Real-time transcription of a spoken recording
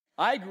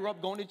I grew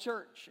up going to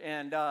church,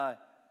 and a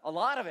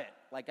lot of it.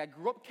 Like, I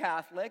grew up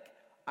Catholic.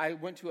 I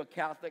went to a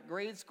Catholic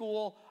grade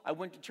school. I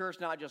went to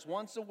church not just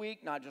once a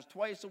week, not just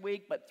twice a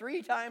week, but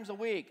 3 times a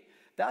week.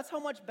 That's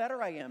how much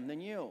better I am than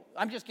you.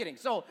 I'm just kidding.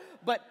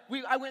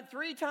 I went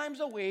 3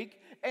 times a week,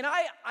 and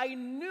I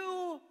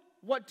knew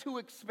what to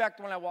expect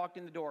when I walked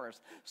in the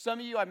doors. Some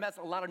of you, I met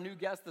a lot of new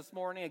guests this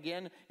morning.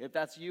 Again, if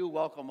that's you,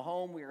 welcome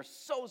home. We are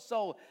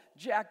so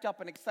jacked up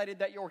and excited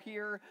that you're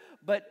here,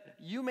 but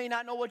you may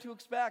not know what to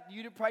expect.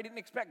 You probably didn't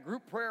expect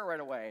group prayer right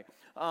away.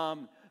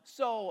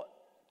 So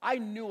I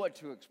knew what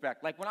to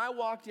expect. Like when I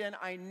walked in,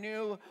 I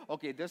knew,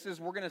 okay,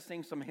 we're going to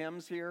sing some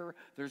hymns here.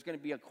 There's going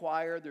to be a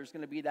choir. There's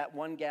going to be that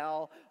one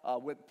gal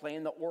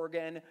playing the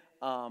organ.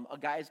 A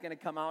guy's going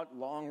to come out,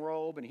 long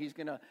robe, and he's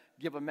going to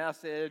give a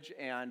message.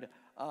 And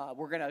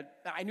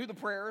I knew the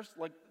prayers,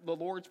 like the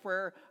Lord's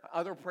Prayer,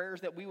 other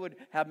prayers that we would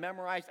have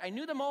memorized. I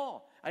knew them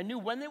all. I knew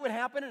when they would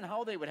happen and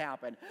how they would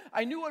happen.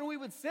 I knew when we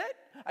would sit.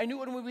 I knew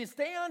when we would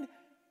stand.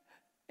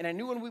 And I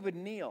knew when we would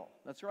kneel.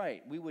 That's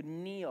right. We would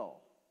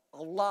kneel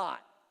a lot.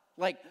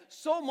 Like,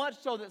 so much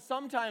so that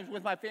sometimes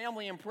with my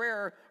family in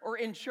prayer or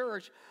in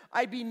church,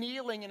 I'd be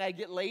kneeling and I'd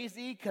get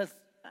lazy because,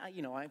 I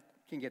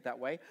can get that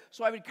way.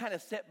 So I would kind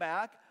of sit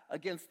back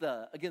against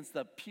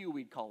the pew,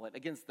 we'd call it,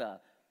 against the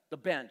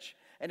bench.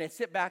 And I'd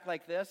sit back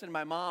like this, and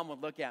my mom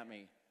would look at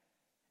me.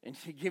 And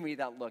she'd give me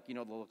that look, the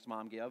looks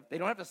mom give. They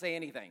don't have to say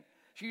anything.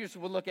 She just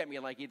would look at me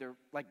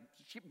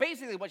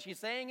basically what she's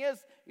saying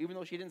is, even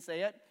though she didn't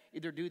say it,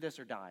 either do this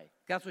or die.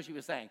 That's what she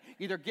was saying.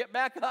 Either get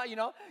back up,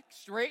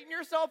 straighten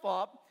yourself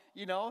up,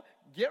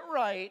 get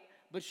right.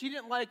 But she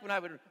didn't like when I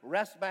would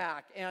rest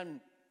back.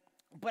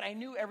 But I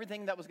knew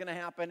everything that was going to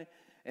happen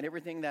and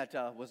everything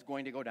that was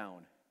going to go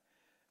down.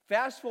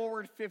 Fast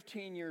forward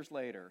 15 years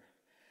later,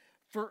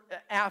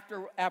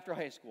 after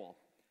high school.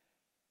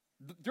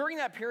 During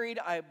that period,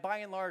 I, by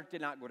and large, did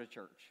not go to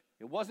church.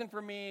 It wasn't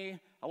for me.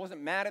 I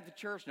wasn't mad at the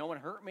church. No one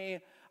hurt me.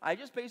 I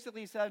just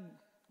basically said,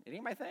 it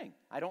ain't my thing.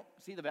 I don't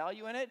see the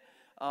value in it.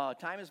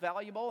 Time is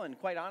valuable, and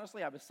quite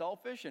honestly, I was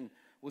selfish and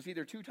was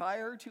either too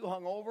tired, too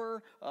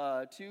hungover,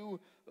 too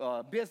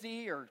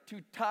busy, or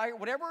too tired,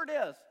 whatever it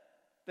is,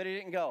 that I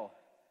didn't go.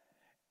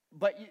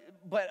 But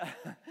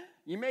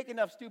you make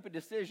enough stupid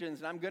decisions,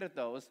 and I'm good at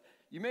those.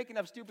 You make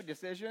enough stupid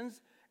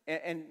decisions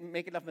and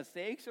make enough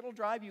mistakes, it'll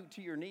drive you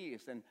to your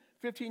knees. And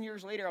 15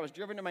 years later, I was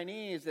driven to my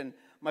knees, and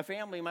my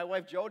family, my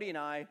wife Jody and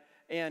I,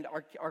 and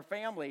our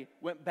family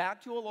went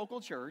back to a local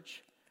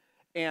church,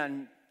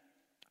 and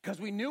because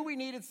we knew we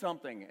needed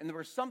something, and there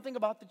was something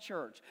about the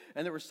church,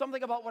 and there was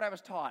something about what I was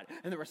taught,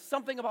 and there was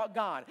something about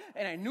God,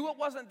 and I knew it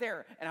wasn't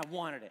there, and I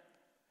wanted it.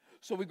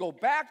 So we go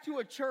back to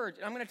a church,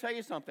 and I'm going to tell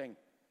you something.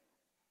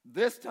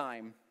 This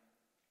time,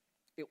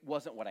 it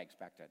wasn't what I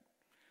expected.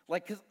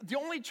 Because the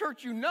only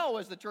church you know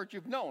is the church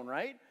you've known,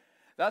 right?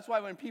 That's why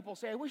when people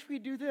say, I wish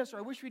we'd do this or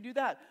I wish we'd do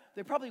that,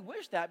 they probably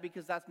wish that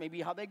because that's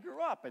maybe how they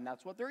grew up and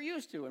that's what they're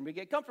used to, and we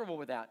get comfortable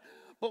with that.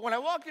 But when I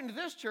walked into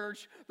this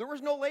church, there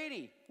was no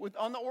lady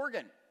on the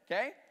organ,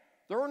 okay?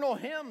 There were no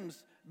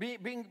hymns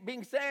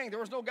being sang. There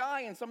was no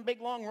guy in some big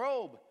long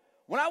robe.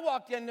 When I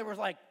walked in, there was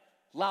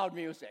loud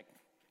music,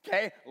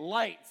 okay?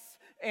 Lights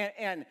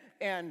and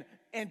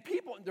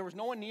people. There was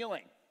no one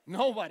kneeling.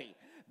 Nobody.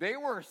 They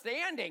were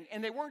standing,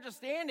 and they weren't just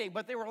standing,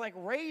 but they were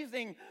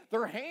raising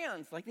their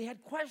hands, like they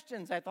had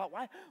questions. I thought,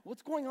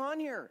 what's going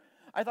on here?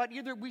 I thought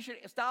either we should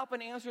stop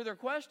and answer their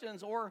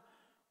questions, or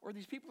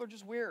these people are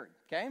just weird,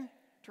 okay?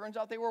 Turns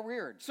out they were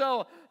weird.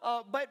 So,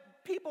 but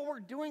people were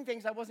doing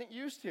things I wasn't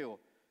used to.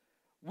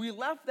 We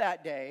left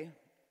that day,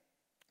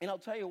 and I'll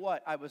tell you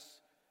what,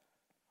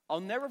 I'll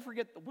never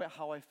forget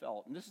how I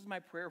felt. And this is my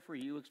prayer for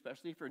you,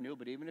 especially if you're new,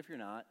 but even if you're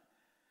not,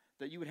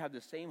 that you would have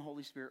the same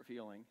Holy Spirit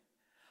feeling.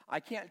 I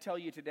can't tell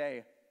you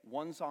today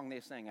one song they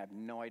sang. I have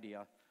no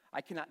idea.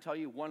 I cannot tell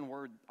you one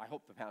word. I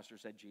hope the pastor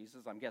said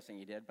Jesus. I'm guessing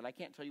he did. But I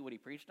can't tell you what he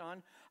preached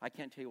on. I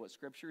can't tell you what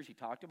scriptures he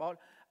talked about.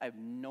 I have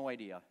no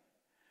idea.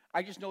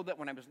 I just know that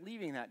when I was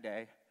leaving that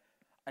day,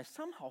 I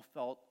somehow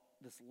felt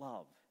this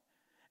love.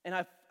 And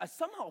I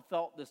somehow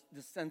felt this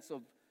sense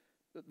of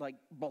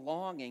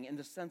belonging and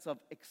this sense of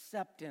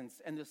acceptance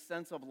and this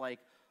sense of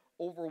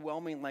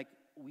overwhelming,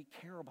 we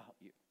care about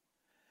you.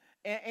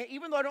 And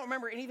even though I don't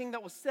remember anything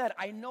that was said,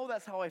 I know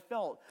that's how I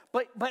felt.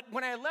 But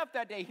when I left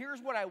that day, here's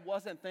what I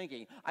wasn't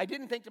thinking. I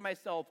didn't think to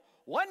myself,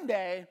 one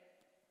day,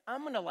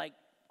 I'm going to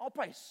I'll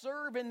probably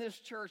serve in this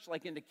church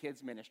in the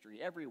kids ministry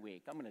every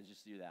week. I'm going to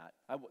just do that.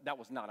 That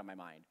was not on my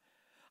mind.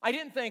 I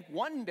didn't think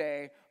one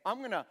day I'm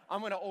going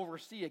to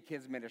oversee a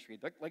kids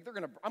ministry. I'm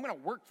going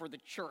to work for the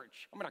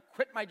church. I'm going to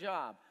quit my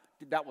job.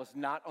 That was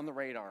not on the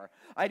radar.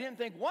 I didn't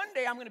think one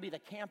day I'm going to be the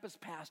campus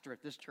pastor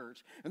at this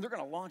church, and they're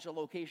going to launch a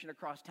location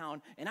across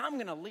town, and I'm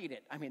going to lead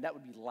it. I mean, that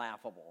would be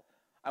laughable.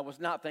 I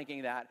was not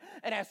thinking that.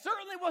 And I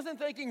certainly wasn't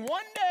thinking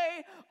one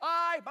day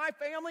my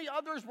family,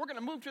 others, we're going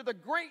to move to the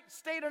great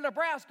state of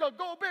Nebraska,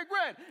 go Big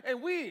Red,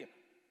 and we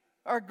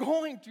are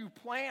going to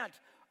plant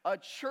a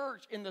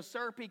church in the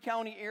Sarpy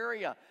County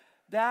area.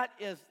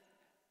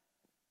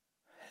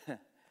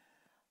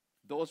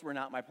 Those were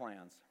not my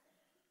plans.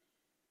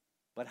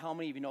 But how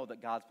many of you know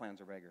that God's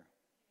plans are bigger?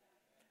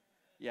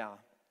 Yeah.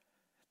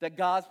 That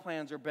God's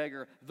plans are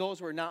bigger.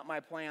 Those were not my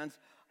plans.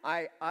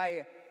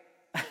 You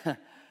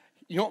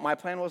know what my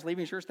plan was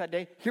leaving church that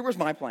day? Here was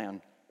my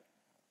plan.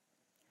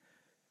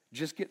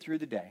 Just get through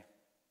the day.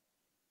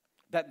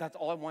 That's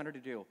all I wanted to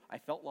do. I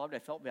felt loved. I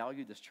felt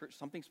valued. This church,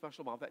 something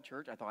special about that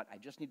church. I thought, I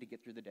just need to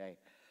get through the day.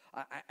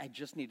 I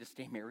just need to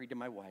stay married to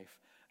my wife.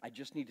 I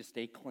just need to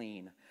stay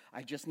clean.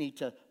 I just need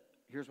to,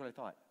 here's what I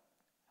thought.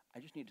 I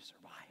just need to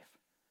survive.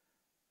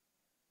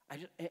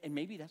 And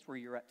maybe that's where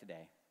you're at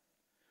today.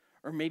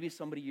 Or maybe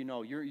somebody you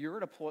know, you're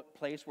at a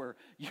place where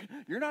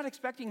you're not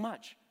expecting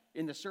much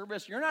in the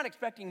service. You're not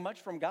expecting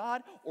much from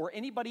God or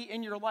anybody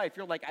in your life.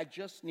 You're like, I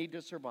just need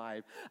to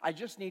survive. I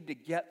just need to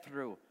get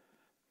through.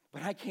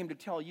 But I came to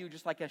tell you,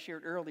 just like I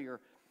shared earlier,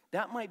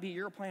 that might be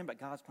your plan, but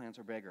God's plans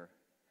are bigger.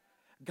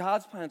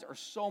 God's plans are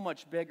so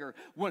much bigger.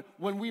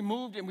 When we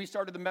moved and we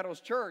started the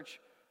Meadows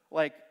Church,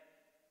 like,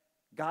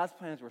 God's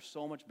plans were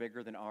so much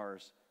bigger than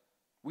ours.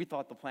 We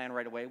thought the plan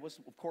right away was,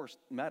 of course,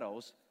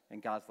 Meadows.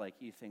 And God's like,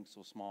 you think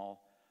so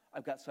small.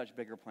 I've got such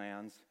bigger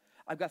plans.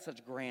 I've got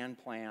such grand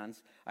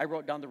plans. I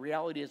wrote down the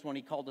reality is when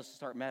he called us to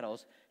start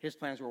Meadows, his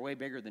plans were way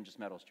bigger than just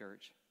Meadows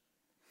Church.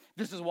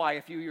 This is why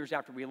a few years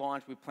after we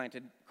launched, we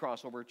planted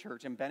Crossover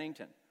Church in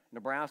Bennington,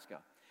 Nebraska.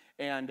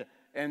 And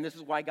this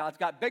is why God's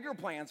got bigger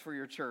plans for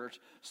your church.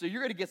 So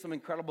you're going to get some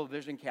incredible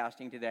vision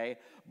casting today.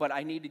 But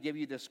I need to give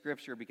you this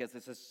scripture because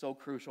this is so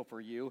crucial for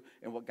you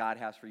and what God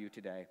has for you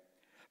today.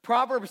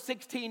 Proverbs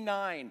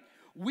 16:9.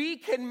 We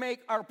can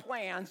make our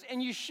plans,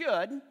 and you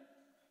should,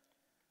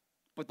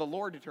 but the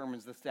Lord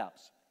determines the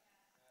steps.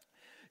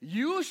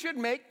 You should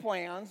make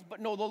plans, but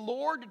no, the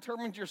Lord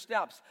determines your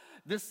steps.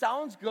 This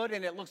sounds good,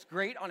 and it looks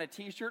great on a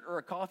t-shirt or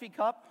a coffee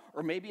cup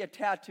or maybe a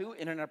tattoo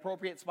in an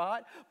appropriate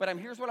spot, but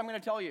here's what I'm going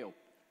to tell you.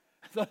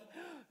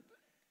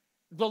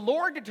 The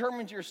Lord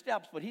determines your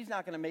steps, but he's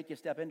not going to make you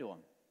step into them.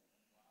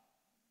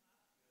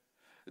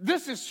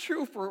 This is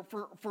true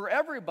for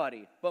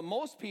everybody, but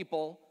most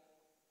people,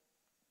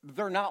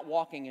 they're not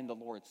walking in the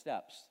Lord's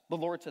steps. The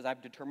Lord says,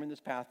 I've determined this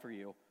path for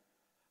you.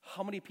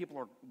 How many people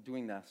are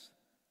doing this?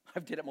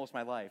 I've did it most of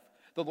my life.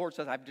 The Lord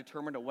says, I've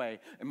determined a way.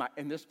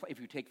 If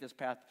you take this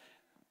path,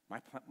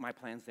 my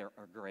plans there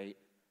are great.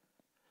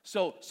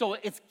 So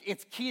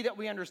it's key that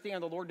we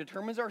understand the Lord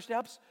determines our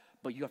steps,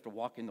 but you have to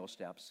walk in those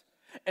steps.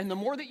 And the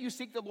more that you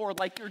seek the Lord,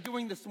 like you're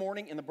doing this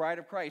morning in the Bride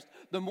of Christ,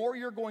 the more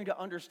you're going to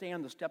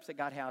understand the steps that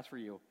God has for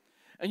you.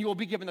 And you will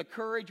be given the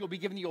courage, you'll be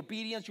given the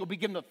obedience, you'll be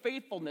given the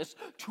faithfulness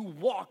to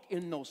walk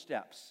in those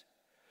steps.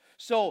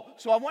 So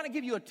I want to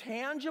give you a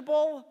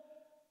tangible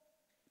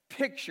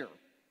picture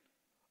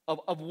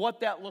of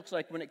what that looks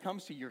like when it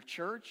comes to your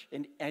church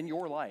and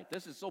your life.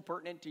 This is so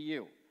pertinent to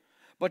you.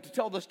 But to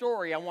tell the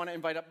story, I want to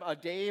invite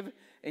up Dave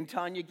and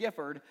Tanya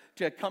Gifford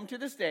to come to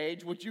the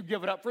stage. Would you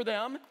give it up for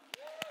them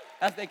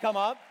as they come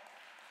up?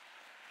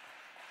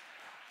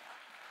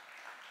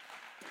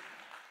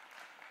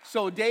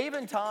 So Dave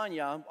and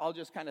Tanya, I'll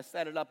just kind of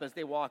set it up as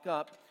they walk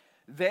up.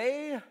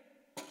 I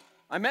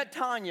met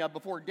Tanya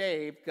before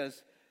Dave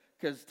because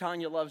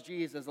Tanya loves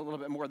Jesus a little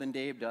bit more than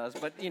Dave does.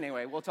 But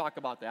anyway, we'll talk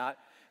about that.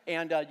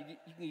 And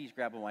you can each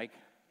grab a mic.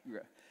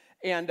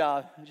 And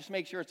just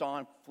make sure it's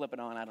on, flip it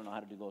on. I don't know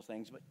how to do those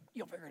things, but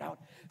you'll figure it out.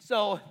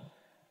 So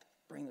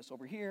bring this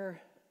over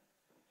here.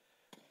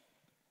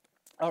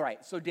 All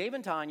right, so Dave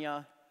and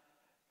Tanya,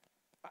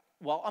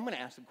 well, I'm going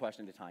to ask a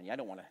question to Tanya.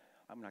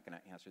 I'm not going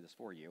to answer this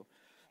for you.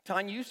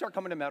 Tanya, you start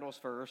coming to Meadows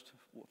first,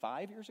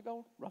 5 years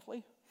ago,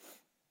 roughly?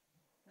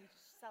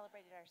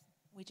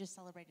 We just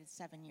celebrated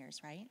 7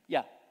 years, right?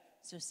 Yeah.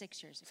 So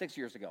 6 years ago. 6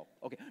 years ago.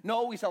 Okay.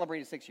 No, we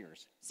celebrated 6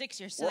 years. 6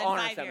 years, so We're then on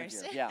our 5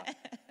 years. 7th year. Yeah.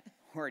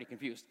 We're already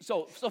confused.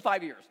 So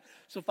 5 years.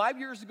 So 5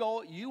 years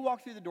ago, you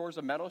walked through the doors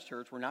of Meadows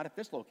Church. We're not at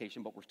this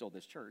location, but we're still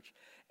this church.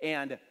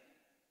 And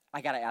I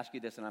got to ask you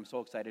this, and I'm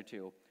so excited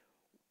too.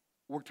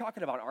 We're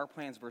talking about our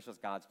plans versus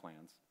God's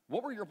plans.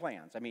 What were your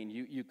plans? I mean,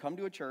 you come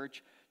to a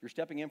church, you're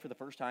stepping in for the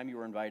first time, you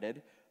were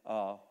invited.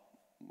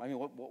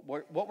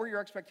 What were your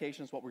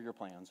expectations? What were your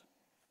plans?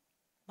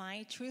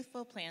 My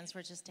truthful plans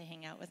were just to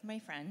hang out with my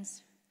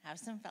friends, have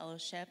some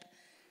fellowship,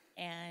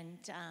 and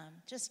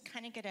just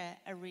kind of get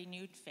a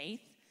renewed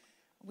faith.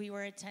 We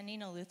were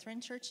attending a Lutheran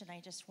church, and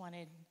I just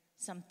wanted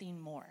something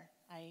more.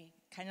 I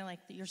kind of like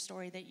your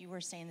story that you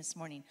were saying this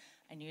morning.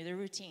 I knew the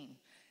routine.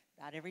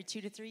 About every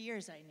 2 to 3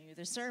 years, I knew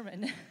the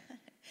sermon.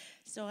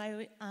 So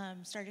I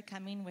started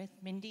coming with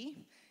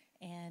Mindy,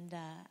 and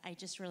I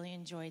just really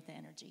enjoyed the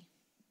energy.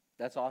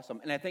 That's awesome,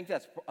 and I think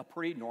that's a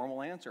pretty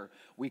normal answer.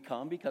 We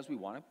come because we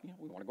want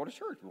to go to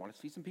church. We want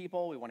to see some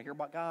people. We want to hear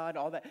about God.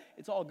 All that.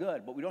 It's all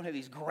good, but we don't have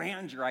these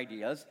grandeur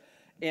ideas.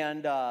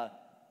 And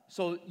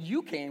so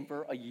you came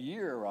for a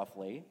year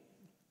roughly,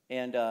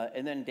 and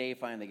then Dave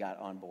finally got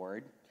on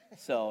board.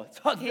 So it's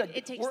all good.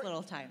 It takes a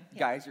little time. Yeah.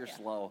 Guys, you're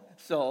slow.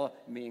 So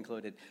me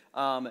included.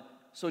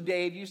 So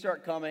Dave, you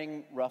start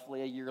coming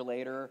roughly a year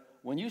later.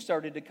 When you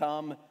started to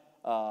come,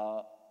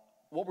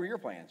 what were your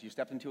plans? You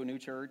stepped into a new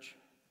church.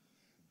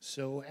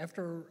 So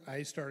after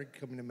I started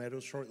coming to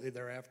Meadows shortly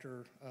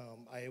thereafter,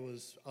 I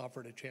was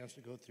offered a chance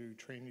to go through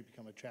training to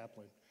become a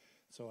chaplain.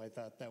 So I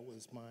thought that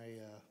was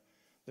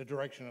the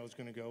direction I was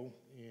going to go.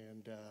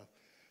 And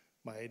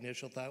my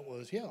initial thought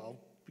was, yeah, I'll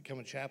become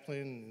a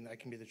chaplain, and I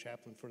can be the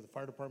chaplain for the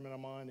fire department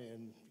I'm on.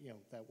 And,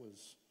 that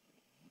was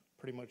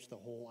pretty much the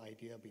whole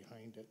idea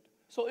behind it.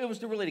 So it was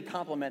to really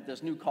complement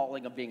this new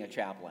calling of being a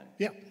chaplain.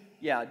 Yeah.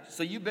 Yeah.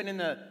 So you've been in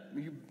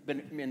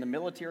the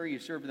military. You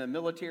served in the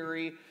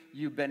military.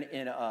 You've been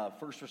in a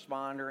first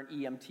responder, an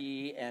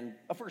EMT, and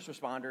a first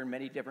responder in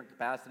many different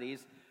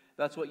capacities.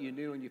 That's what you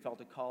knew, and you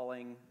felt a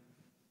calling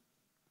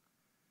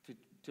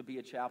to be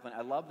a chaplain.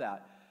 I love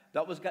that.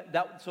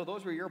 So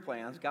those were your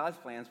plans. God's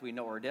plans, we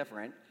know, are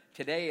different.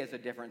 Today is a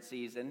different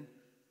season,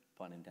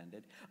 pun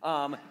intended.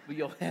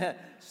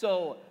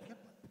 So.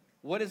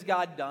 What has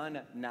God done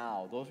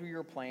now? Those were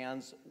your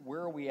plans.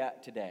 Where are we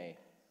at today?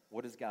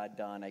 What has God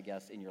done, I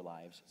guess, in your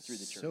lives through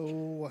the church?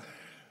 So,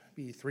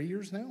 be 3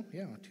 years now?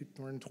 Yeah,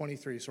 we're in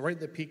 23. So right at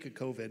the peak of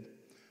COVID,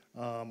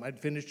 I'd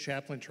finished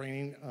chaplain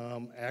training.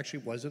 I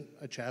actually wasn't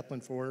a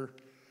chaplain for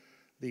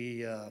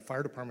the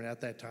fire department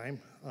at that time.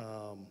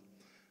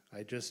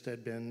 I just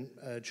had been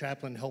a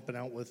chaplain helping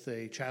out with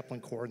a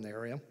chaplain corps in the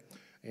area,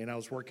 and I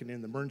was working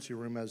in the emergency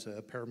room as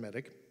a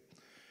paramedic.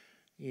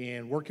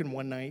 And working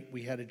one night,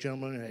 we had a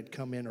gentleman who had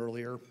come in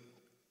earlier.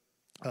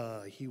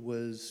 He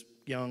was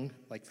young,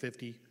 like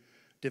 50,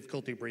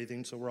 difficulty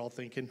breathing, so we're all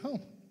thinking,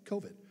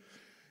 COVID.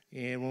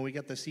 And when we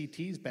got the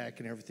CTs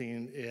back and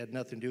everything, it had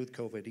nothing to do with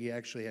COVID. He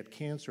actually had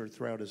cancer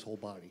throughout his whole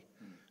body,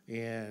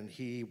 and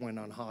he went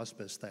on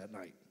hospice that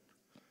night.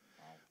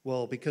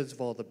 Well, because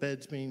of all the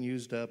beds being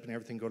used up and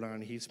everything going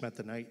on, he spent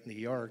the night in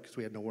the ER because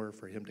we had nowhere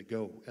for him to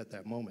go at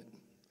that moment.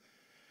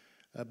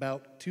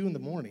 About 2 in the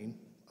morning,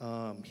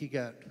 he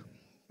got...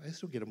 I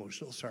still get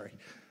emotional, sorry.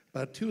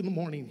 About 2 in the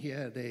morning, he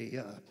had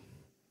a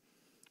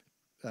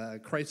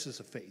crisis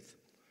of faith.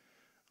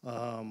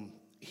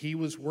 He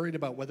was worried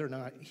about whether or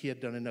not he had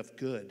done enough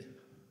good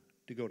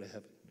to go to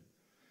heaven.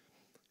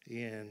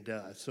 And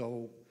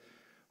so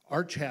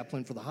our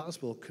chaplain for the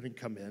hospital couldn't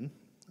come in,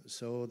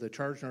 so the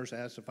charge nurse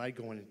asked if I'd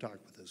go in and talk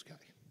with this guy.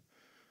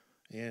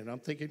 And I'm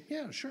thinking,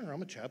 yeah, sure,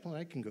 I'm a chaplain,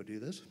 I can go do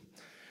this.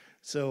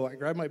 So I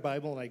grab my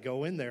Bible and I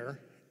go in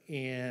there,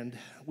 and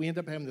we end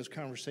up having this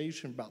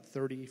conversation about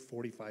 30,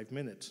 45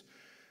 minutes.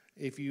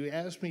 If you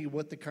ask me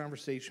what the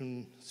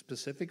conversation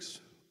specifics,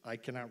 I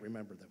cannot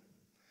remember them.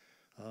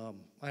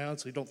 I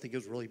honestly don't think it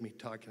was really me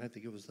talking. I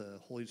think it was the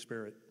Holy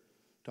Spirit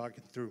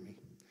talking through me.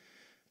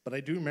 But I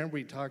do remember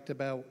he talked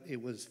about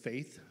it was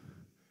faith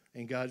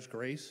and God's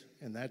grace,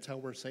 and that's how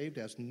we're saved.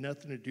 It has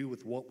nothing to do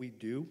with what we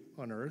do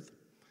on earth.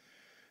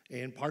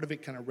 And part of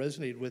it kind of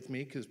resonated with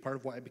me because part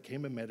of why I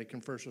became a medic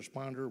and first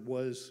responder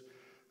was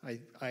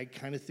I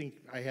kind of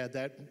think I had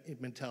that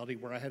mentality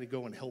where I had to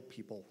go and help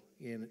people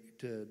and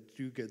to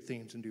do good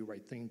things and do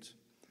right things.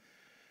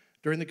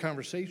 During the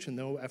conversation,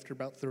 though, after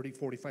about 30,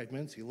 45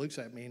 minutes, he looks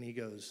at me and he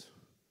goes,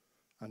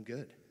 I'm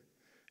good.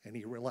 And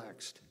he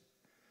relaxed.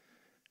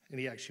 And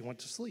he actually went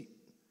to sleep.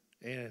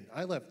 And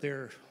I left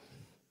there,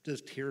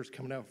 just tears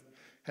coming out.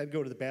 Had to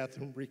go to the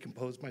bathroom,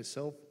 recompose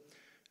myself.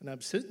 And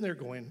I'm sitting there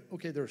going,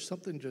 okay, there's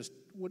something just,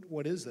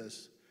 what is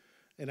this?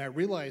 And I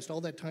realized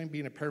all that time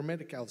being a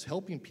paramedic, I was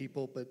helping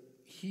people, but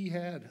he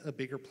had a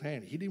bigger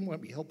plan. He didn't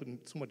want me helping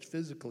so much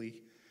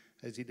physically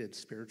as he did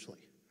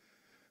spiritually.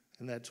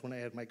 And that's when I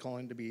had my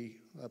calling to be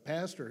a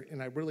pastor.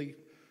 And I really,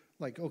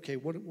 okay,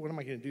 what am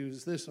I going to do?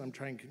 Is this? I'm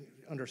trying to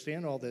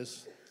understand all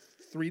this.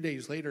 3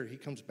 days later, he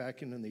comes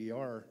back in the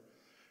ER.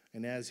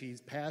 And as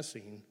he's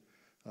passing,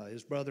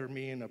 his brother,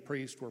 me, and a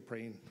priest were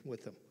praying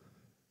with him.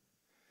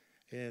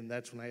 And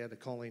that's when I had a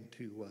calling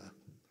to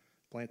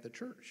plant the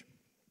church.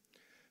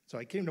 So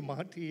I came to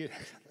Monty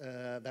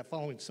that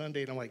following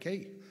Sunday, and I'm like,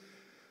 hey,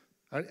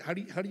 how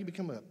do you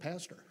become a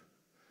pastor?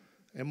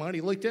 And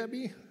Monty looked at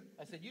me.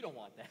 I said, you don't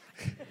want that.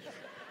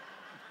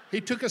 He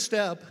took a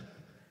step,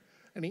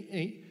 and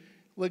he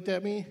looked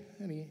at me,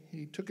 and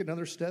he took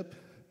another step,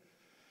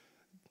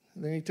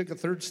 and then he took a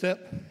third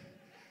step.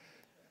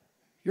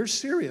 You're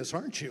serious,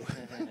 aren't you?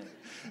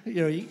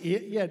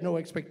 He had no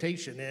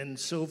expectation. And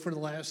so for the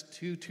last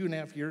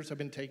 2.5 years, I've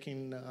been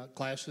taking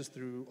classes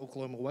through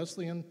Oklahoma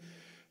Wesleyan.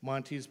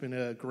 Monty's been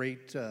a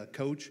great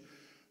coach,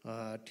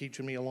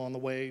 teaching me along the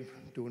way,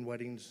 doing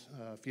weddings,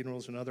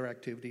 funerals, and other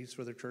activities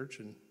for the church.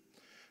 And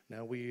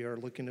now we are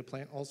looking to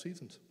plant all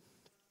seasons.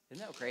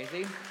 Isn't that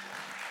crazy?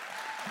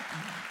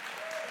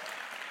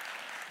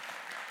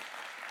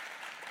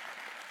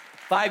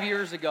 5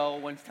 years ago,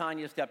 when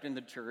Tanya stepped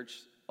into church,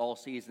 all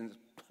seasons,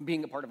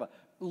 being a part of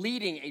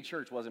leading a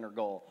church wasn't her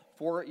goal.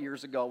 4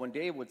 years ago, when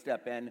Dave would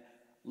step in,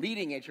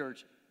 leading a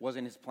church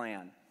wasn't his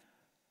plan.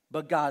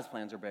 But God's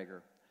plans are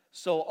bigger.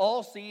 So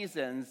all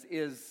seasons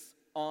is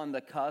on the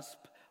cusp.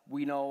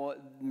 We know,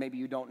 maybe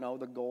you don't know,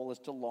 the goal is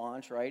to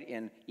launch, right,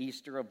 in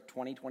Easter of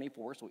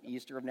 2024, so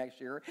Easter of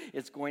next year.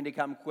 It's going to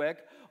come quick.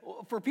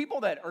 For people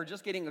that are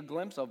just getting a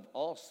glimpse of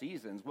all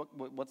seasons,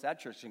 what's that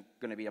church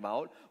going to be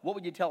about? What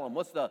would you tell them?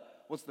 What's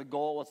the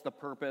goal? What's the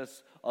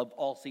purpose of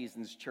All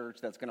Seasons Church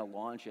that's going to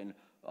launch in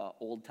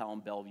Old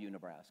Town, Bellevue,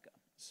 Nebraska.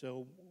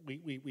 So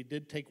we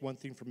did take one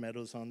thing from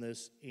Meadows on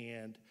this,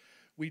 and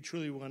we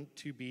truly want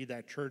to be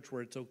that church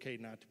where it's okay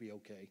not to be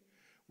okay.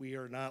 We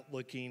are not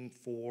looking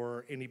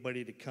for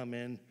anybody to come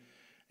in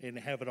and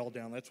have it all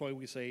down. That's why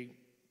we say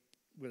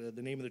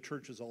the name of the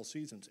church is All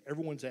Seasons.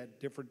 Everyone's at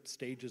different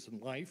stages in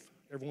life.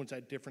 Everyone's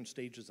at different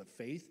stages of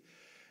faith.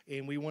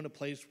 And we want a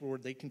place where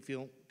they can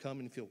come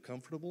and feel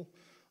comfortable.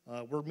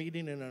 We're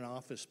meeting in an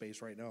office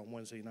space right now on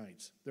Wednesday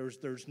nights.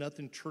 There's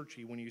nothing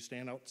churchy when you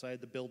stand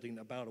outside the building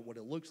about it, what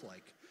it looks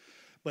like.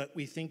 But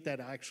we think that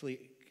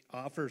actually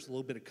offers a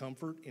little bit of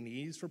comfort and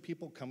ease for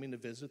people coming to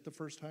visit the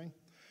first time.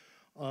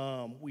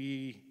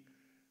 We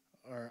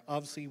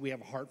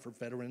have a heart for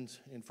veterans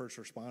and first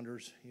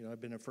responders. You know,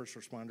 I've been a first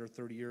responder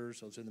 30 years.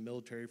 I was in the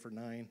military for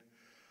 9.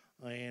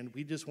 And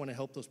we just want to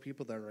help those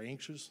people that are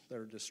anxious, that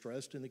are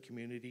distressed in the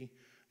community,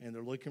 and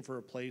they're looking for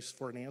a place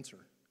for an answer.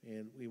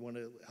 And we want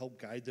to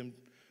help guide them.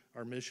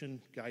 Our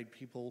mission, guide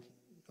people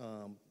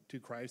to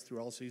Christ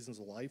through all seasons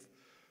of life.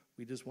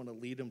 We just want to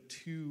lead them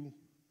to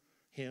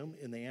Him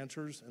in the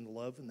answers and the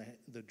love and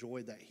the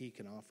joy that He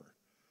can offer.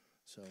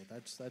 So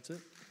that's it.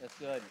 That's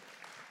good.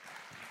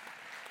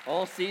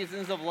 All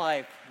seasons of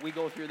life. We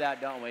go through that,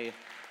 don't we?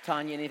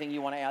 Tanya, anything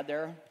you want to add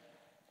there?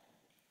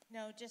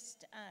 No,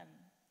 just,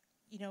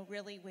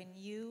 really when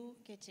you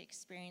get to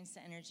experience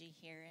the energy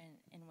here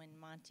and when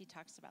Monty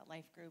talks about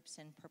life groups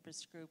and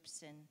purpose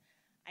groups, and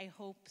I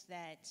hope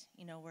that,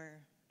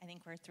 I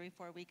think we're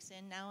 3-4 weeks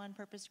in now on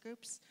purpose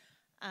groups.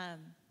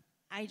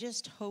 I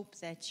just hope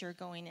that you're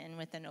going in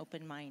with an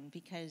open mind,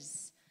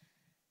 because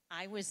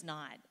I was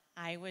not.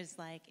 I was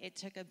like, it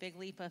took a big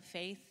leap of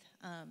faith.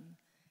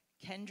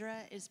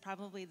 Kendra is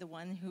probably the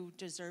one who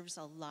deserves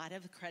a lot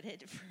of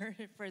credit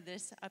for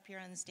this up here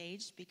on the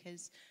stage,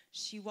 because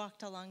she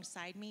walked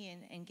alongside me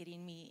and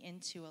getting me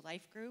into a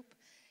life group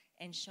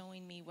and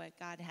showing me what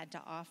God had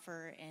to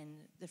offer and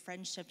the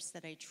friendships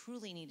that I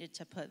truly needed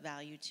to put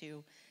value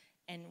to.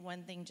 And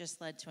one thing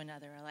just led to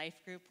another. A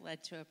life group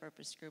led to a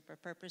purpose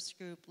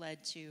group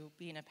led to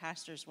being a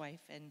pastor's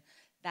wife, and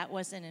that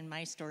wasn't in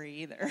my story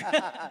either.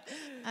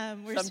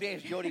 Some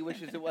days Jody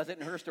wishes it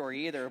wasn't in her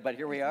story either, but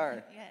here we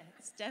are. Yeah,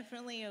 it's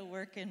definitely a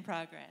work in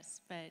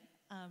progress. But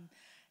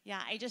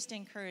I just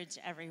encourage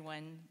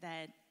everyone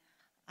that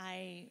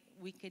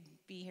we could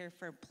be here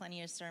for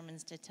plenty of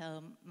sermons to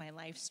tell my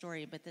life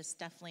story, but this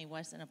definitely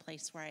wasn't a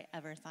place where I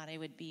ever thought I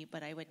would be,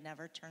 but I would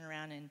never turn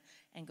around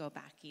and go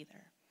back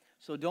either.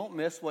 So don't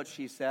miss what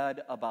she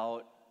said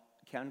about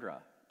Kendra.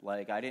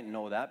 Like, I didn't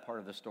know that part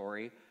of the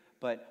story.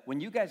 But when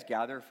you guys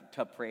gather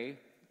to pray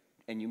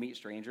and you meet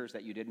strangers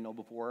that you didn't know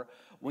before,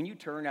 when you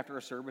turn after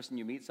a service and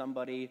you meet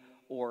somebody,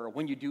 or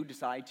when you do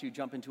decide to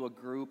jump into a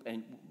group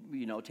and,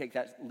 take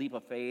that leap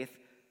of faith,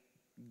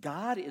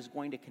 God is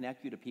going to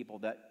connect you to people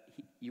that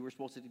you were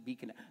supposed to be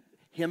connected.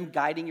 Him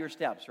guiding your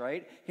steps,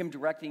 right? Him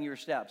directing your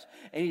steps.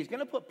 And He's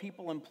going to put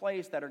people in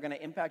place that are going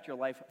to impact your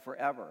life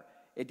forever.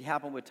 It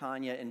happened with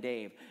Tanya and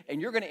Dave.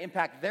 And you're going to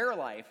impact their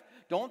life.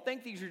 Don't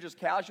think these are just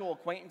casual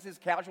acquaintances,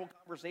 casual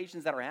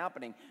conversations that are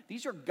happening.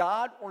 These are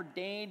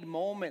God-ordained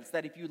moments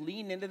that if you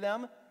lean into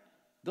them,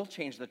 they'll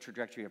change the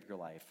trajectory of your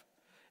life.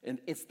 And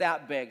it's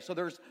that big. So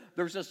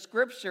there's a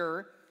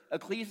scripture,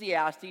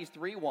 Ecclesiastes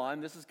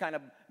 3:1. This is kind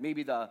of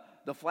maybe the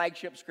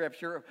flagship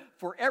scripture.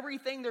 For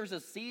everything there's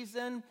a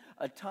season,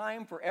 a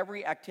time for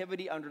every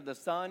activity under the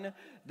sun.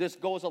 This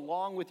goes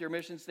along with your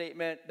mission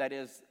statement that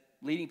is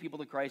leading people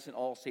to Christ in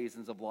all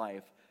seasons of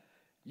life.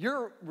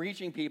 You're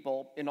reaching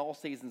people in all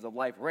seasons of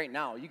life right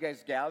now. You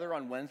guys gather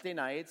on Wednesday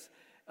nights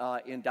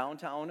in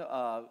downtown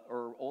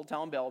or Old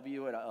Town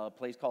Bellevue at a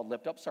place called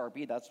Lift Up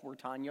Sarpy. That's where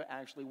Tanya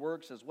actually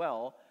works as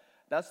well.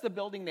 That's the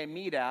building they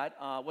meet at.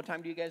 What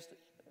time do you guys,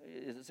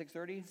 is it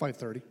 6:30?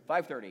 5:30.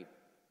 5:30.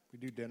 We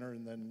do dinner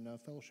and then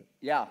fellowship.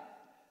 Yeah.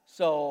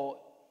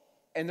 So,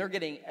 and they're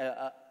getting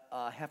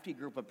a hefty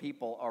group of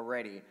people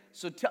already.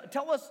 So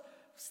tell us,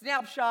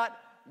 snapshot.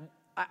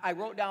 I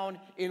wrote down,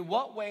 in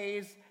what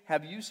ways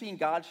have you seen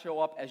God show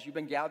up as you've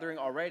been gathering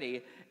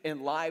already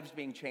in lives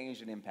being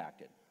changed and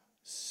impacted?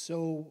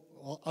 So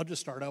I'll just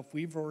start off.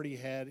 We've already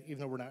had, even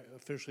though we're not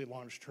officially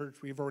launched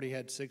church, we've already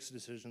had 6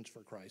 decisions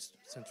for Christ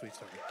since we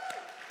started.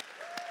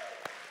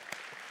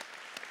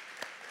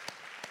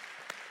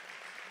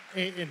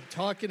 And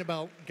talking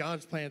about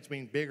God's plans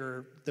being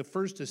bigger, the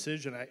first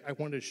decision I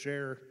want to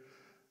share,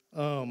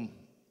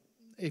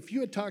 if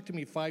you had talked to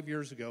me 5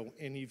 years ago,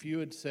 and if you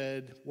had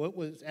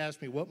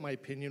asked me what my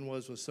opinion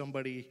was with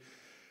somebody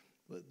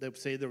that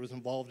say there was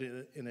involved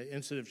in an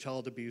incident of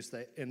child abuse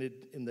that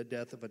ended in the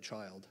death of a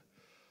child,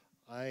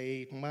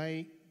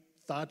 my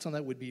thoughts on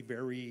that would be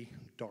very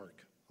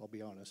dark, I'll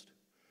be honest.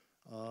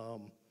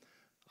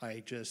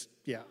 I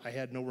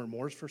had no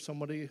remorse for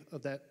somebody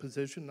of that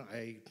position.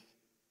 The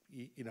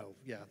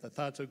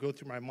thoughts that would go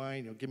through my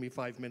mind, give me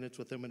 5 minutes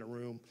with them in a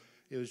room,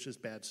 it was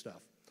just bad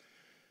stuff.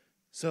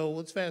 So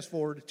let's fast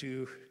forward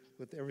to,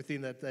 with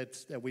everything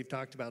that we've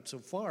talked about so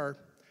far,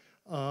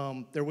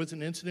 there was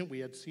an incident, we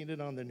had seen it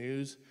on the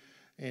news,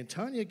 and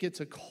Tanya gets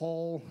a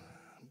call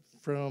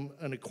from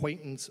an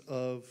acquaintance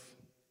of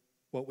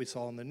what we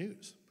saw in the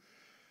news.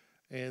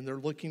 And they're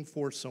looking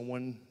for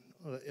someone,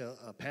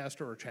 a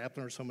pastor or a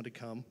chaplain or someone to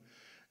come.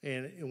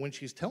 And when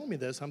she's telling me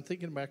this, I'm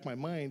thinking back in my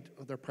mind,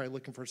 they're probably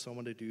looking for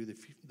someone to do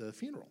the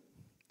funeral.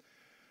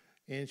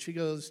 And she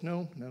goes,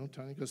 no,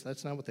 Tony goes,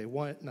 that's not what they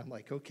want. And I'm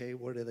like, okay,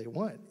 what do they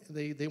want?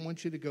 They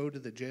want you to go to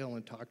the jail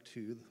and talk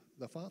to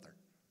the father.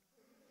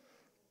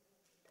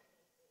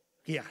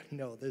 Yeah,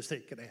 no, this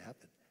ain't going to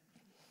happen.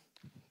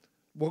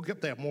 Woke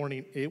up that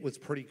morning, it was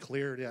pretty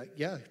clear that,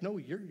 yeah, no,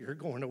 you're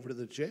going over to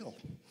the jail.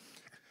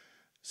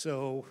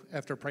 So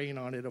after praying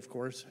on it, of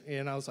course,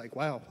 and I was like,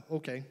 wow,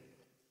 okay.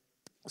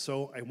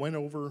 So I went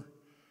over,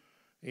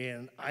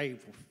 and I,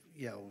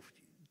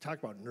 talk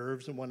about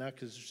nerves and whatnot,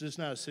 because it's just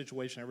not a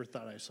situation I ever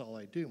thought I saw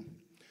I'd do.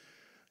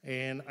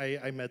 And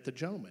I met the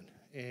gentleman,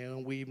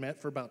 and we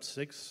met for about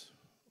 6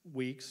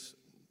 weeks,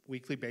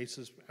 weekly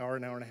basis, hour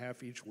and a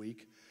half each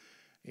week.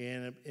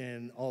 And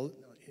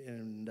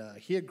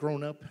he had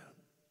grown up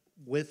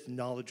with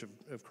knowledge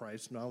of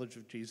Christ, knowledge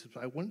of Jesus.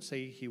 I wouldn't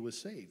say he was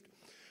saved.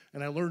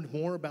 And I learned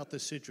more about the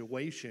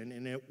situation,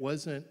 and it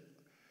wasn't,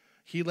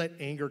 he let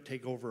anger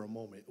take over a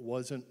moment. It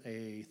wasn't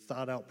a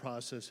thought-out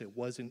process. It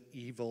wasn't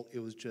evil. It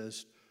was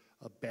just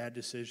a bad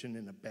decision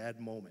in a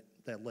bad moment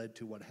that led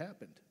to what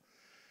happened.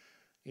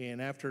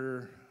 And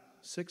after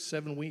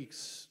 6-7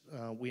 weeks,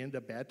 we ended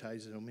up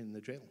baptizing him in the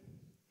jail.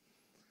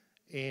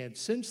 And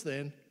since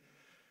then,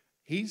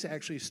 he's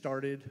actually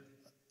started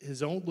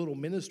his own little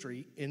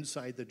ministry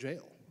inside the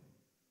jail.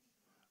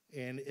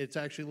 And it's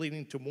actually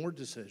leading to more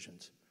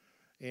decisions.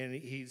 And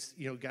he's,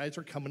 guys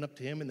are coming up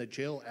to him in the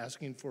jail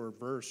asking for a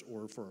verse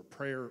or for a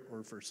prayer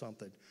or for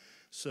something.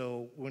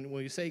 So when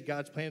we say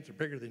God's plans are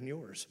bigger than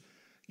yours,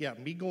 yeah,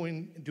 me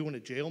doing a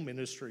jail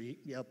ministry,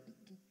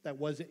 that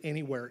wasn't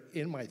anywhere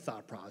in my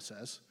thought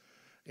process.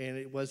 And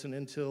it wasn't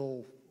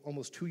until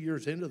almost 2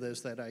 years into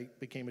this that I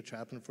became a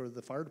chaplain for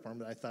the fire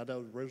department. I thought I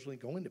was originally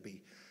going to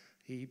be.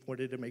 He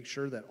wanted to make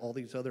sure that all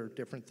these other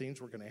different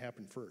things were going to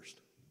happen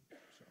first.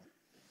 So.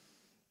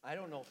 I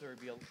don't know if there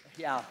would be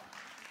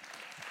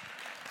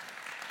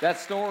that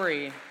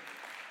story,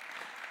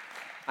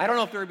 I don't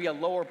know if there would be a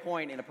lower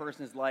point in a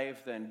person's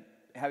life than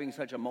having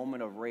such a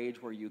moment of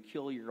rage where you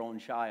kill your own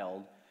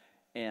child,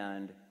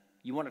 and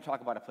you want to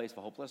talk about a place of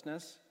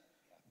hopelessness,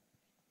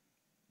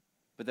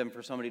 but then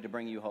for somebody to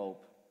bring you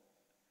hope.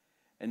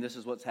 And this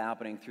is what's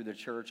happening through the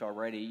church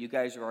already. You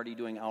guys are already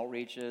doing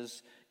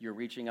outreaches. You're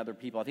reaching other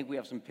people. I think we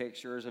have some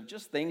pictures of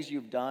just things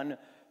you've done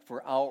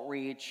for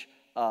outreach.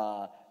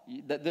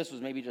 This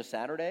was maybe just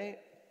Saturday?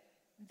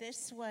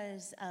 This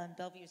was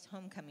Bellevue's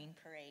homecoming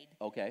parade.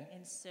 Okay.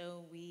 And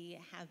so we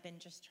have been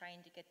just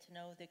trying to get to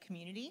know the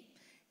community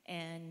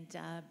and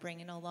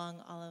bringing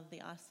along all of the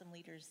awesome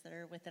leaders that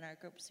are within our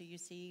group. So you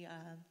see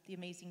the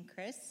amazing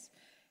Chris.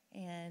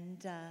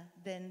 And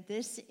then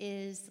this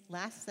is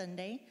last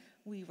Sunday.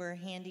 We were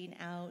handing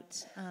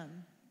out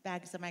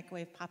bags of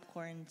microwave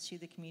popcorn to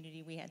the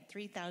community. We had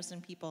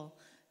 3,000 people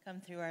come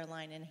through our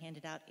line and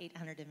handed out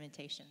 800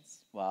 invitations.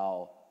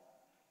 Wow,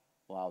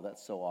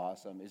 that's so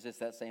awesome. Is this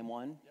that same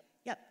one?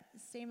 Yep,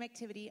 same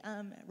activity.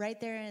 Right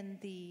there in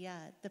the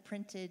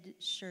printed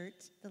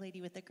shirt, the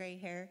lady with the gray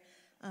hair,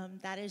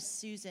 that is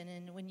Susan.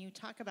 And when you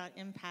talk about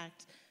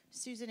impact,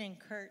 Susan and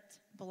Kurt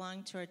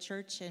belong to a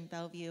church in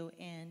Bellevue,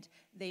 and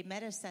they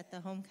met us at the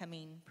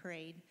homecoming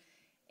parade.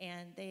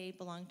 And they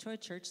belong to a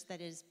church that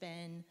has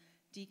been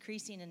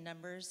decreasing in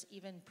numbers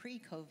even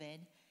pre-COVID.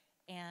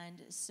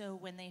 And so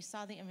when they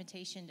saw the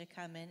invitation to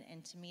come in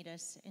and to meet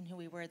us and who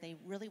we were, they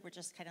really were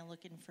just kind of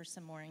looking for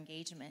some more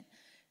engagement.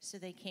 So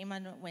they came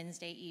on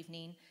Wednesday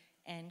evening,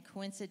 and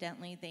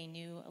coincidentally, they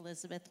knew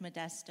Elizabeth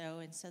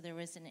Modesto, and so there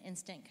was an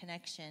instant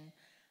connection.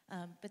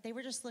 But they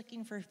were just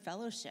looking for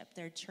fellowship.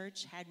 Their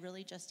church had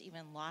really just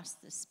even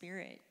lost the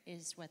spirit,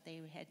 is what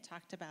they had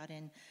talked about.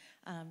 And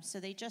so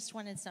they just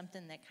wanted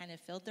something that kind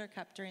of filled their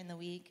cup during the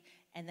week,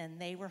 and then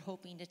they were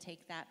hoping to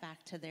take that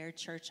back to their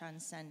church on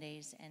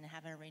Sundays and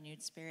have a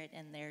renewed spirit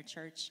in their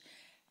church.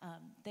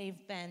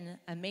 They've been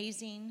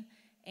amazing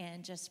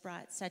and just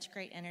brought such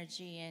great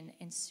energy.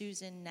 And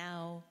Susan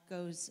now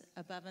goes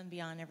above and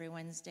beyond every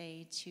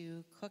Wednesday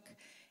to cook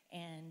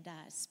and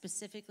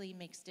specifically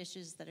makes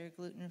dishes that are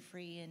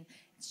gluten-free. And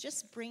it's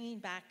just bringing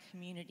back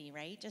community,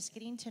 right? Just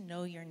getting to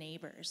know your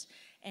neighbors.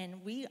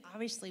 And we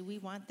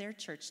want their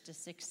church to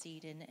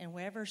succeed. And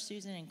wherever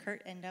Susan and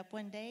Kurt end up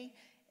one day,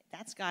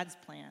 that's God's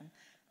plan.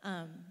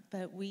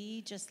 But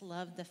we just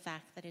love the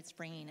fact that it's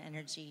bringing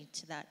energy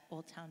to that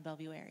Old Town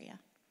Bellevue area.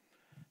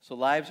 So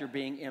lives are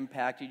being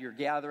impacted. You're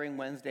gathering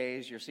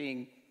Wednesdays. You're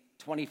seeing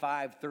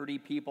 25, 30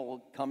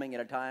 people coming at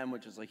a time,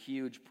 which is a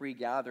huge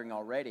pre-gathering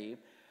already.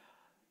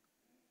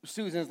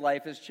 Susan's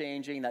life is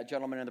changing. That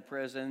gentleman in the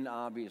prison,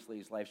 obviously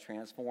his life's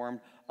transformed.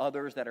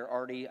 Others that are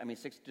already,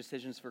 6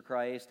 decisions for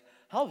Christ.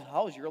 How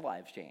has your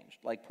lives changed?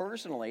 Like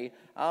personally,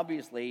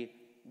 obviously,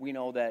 we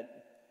know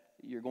that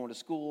you're going to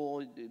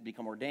school,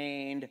 become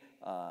ordained.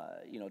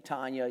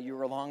 Tanya,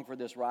 you're along for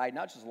this ride,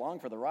 not just along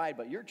for the ride,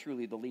 but you're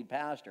truly the lead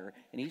pastor,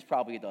 and he's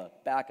probably the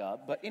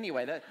backup. But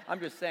anyway, I'm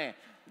just saying,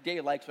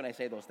 Dave likes when I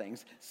say those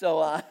things.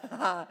 So,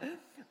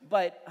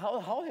 but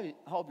how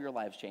have your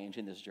lives changed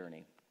in this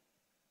journey?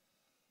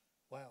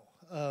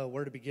 Wow,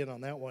 where to begin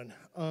on that one?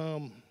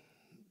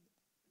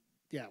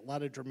 Yeah, a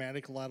lot of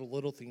dramatic, a lot of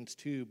little things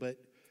too, but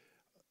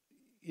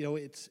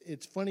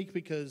it's funny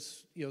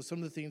because some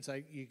of the things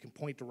you can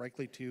point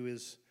directly to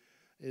is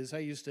I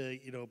used to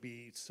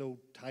be so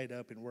tied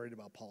up and worried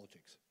about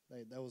politics.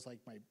 That was like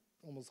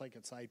almost like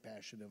a side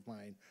passion of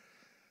mine.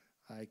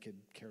 I could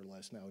care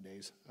less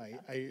nowadays.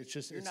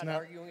 You're not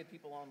arguing with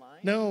people online?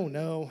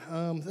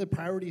 No. The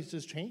priorities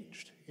just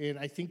changed, and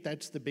I think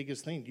that's the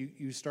biggest thing.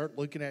 You start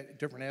looking at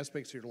different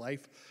aspects of your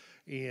life,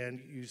 and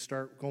you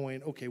start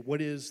going, okay,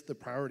 what is the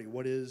priority?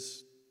 What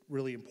is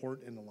really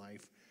important in the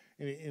life?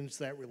 And it's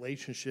that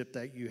relationship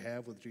that you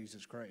have with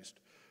Jesus Christ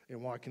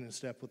and walking in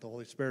step with the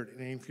Holy Spirit.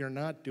 And if you're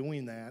not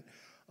doing that,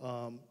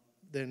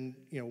 then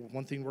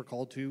one thing we're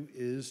called to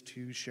is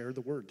to share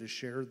the word, to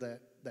share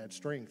that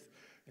strength.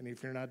 And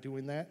if you're not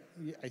doing that,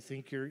 I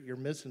think you're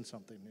missing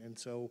something. And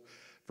so,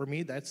 for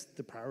me, that's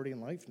the priority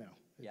in life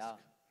now.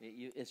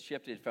 It's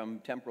shifted from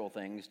temporal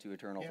things to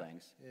eternal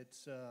things.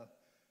 It's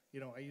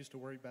I used to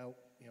worry about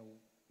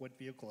what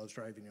vehicle I was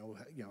driving,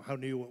 how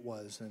new it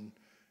was, and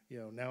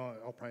now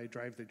I'll probably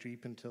drive the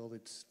Jeep until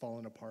it's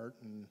falling apart,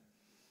 and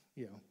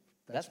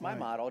that's my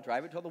motto: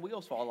 drive it till the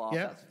wheels fall off.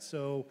 Yeah.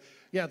 So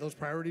those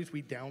priorities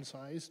we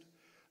downsized.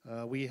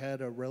 We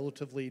had a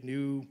relatively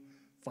new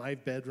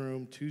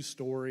 5-bedroom,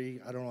 2-story.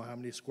 I don't know how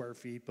many square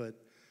feet, but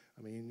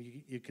I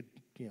mean, you could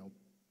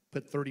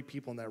put 30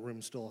 people in that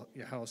room,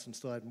 your house, and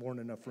still had more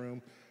than enough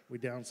room. We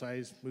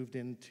downsized, moved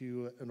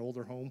into an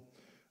older home.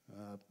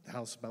 The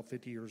house is about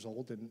 50 years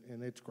old,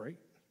 and it's great.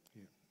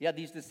 Yeah,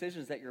 these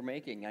decisions that you're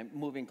making, I'm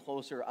moving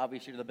closer,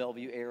 obviously, to the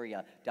Bellevue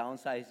area,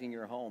 downsizing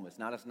your home. It's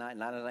not a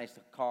nice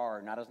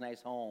car, not as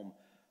nice home,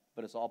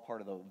 but it's all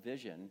part of the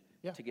vision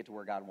to get to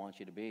where God wants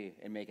you to be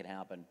and make it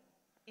happen.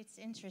 It's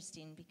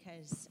interesting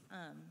because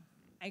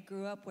I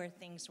grew up where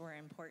things were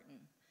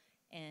important,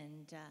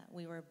 and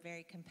we were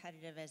very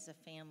competitive as a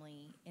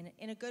family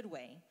in a good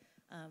way,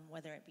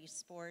 whether it be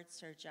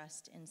sports or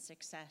just in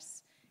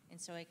success.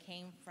 And so I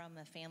came from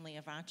a family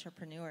of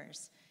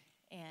entrepreneurs.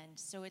 And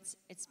so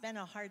it's been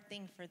a hard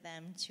thing for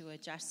them to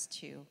adjust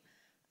to.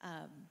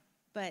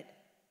 But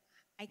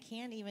I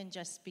can't even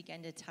just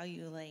begin to tell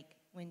you, like,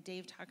 when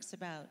Dave talks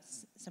about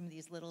some of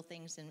these little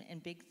things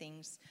and big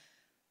things,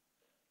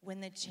 when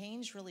the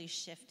change really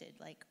shifted,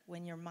 like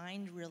when your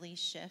mind really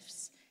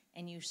shifts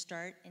and you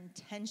start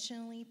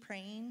intentionally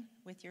praying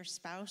with your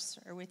spouse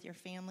or with your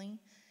family,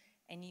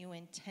 and you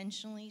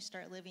intentionally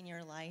start living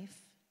your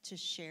life to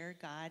share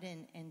God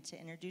and to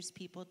introduce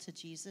people to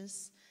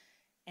Jesus,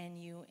 and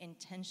you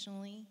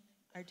intentionally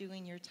are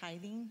doing your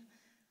tithing,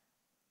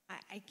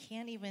 I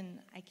can't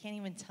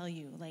even tell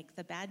you, like,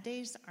 the bad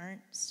days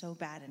aren't so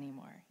bad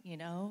anymore,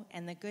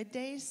 and the good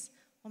days,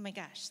 oh my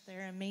gosh,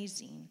 they're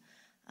amazing.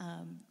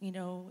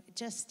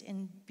 Just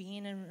in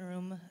being in a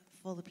room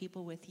full of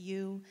people with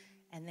you,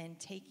 and then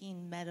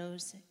taking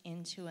Meadows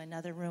into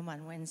another room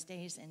on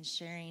Wednesdays and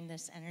sharing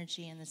this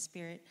energy and the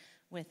spirit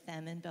with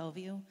them in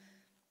Bellevue,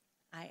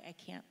 I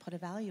can't put a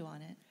value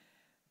on it.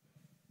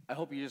 I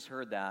hope you just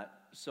heard that.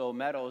 So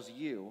Meadows,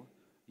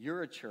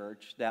 you're a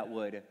church that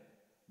would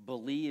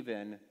believe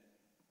in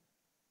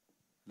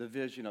the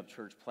vision of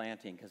church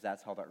planting, because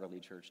that's how the early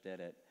church did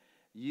it.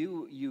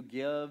 You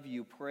give,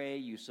 you pray,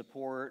 you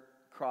support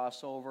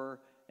crossover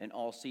in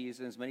all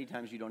seasons. Many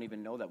times you don't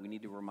even know that. We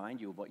need to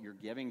remind you of what you're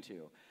giving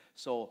to.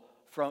 So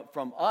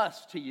from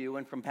us to you,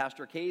 and from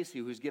Pastor Casey,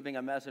 who's giving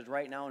a message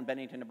right now in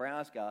Bennington,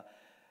 Nebraska,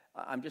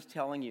 I'm just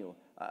telling you,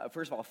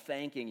 first of all,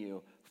 thanking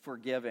you for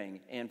giving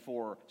and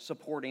for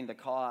supporting the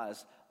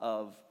cause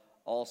of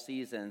all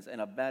seasons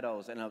and of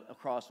Meadows and a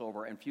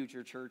crossover and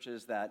future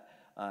churches that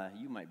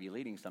you might be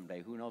leading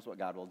someday. Who knows what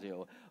God will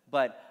do?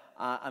 But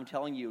I'm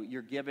telling you,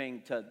 you're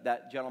giving to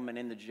that gentleman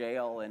in the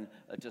jail, and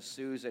to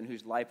Susan,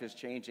 whose life is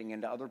changing,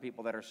 and to other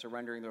people that are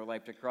surrendering their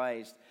life to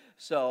Christ.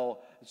 So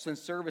since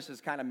service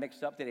is kind of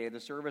mixed up today, the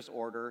service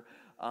order,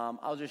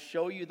 I'll just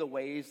show you the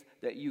ways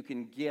that you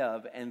can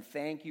give, and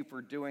thank you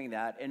for doing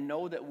that. And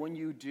know that when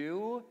you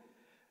do,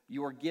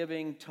 you are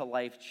giving to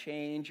life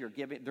change.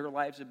 Their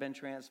lives have been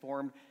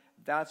transformed.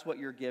 That's what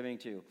you're giving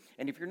to.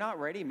 And if you're not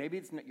ready,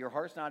 maybe your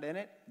heart's not in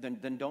it,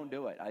 then don't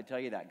do it. I tell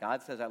you that.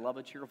 God says, I love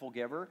a cheerful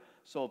giver.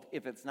 So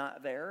if it's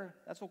not there,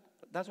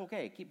 that's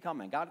okay. Keep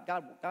coming.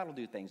 God will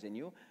do things in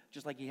you,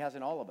 just like he has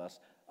in all of us.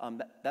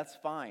 That's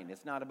fine.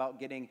 It's not about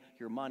getting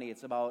your money.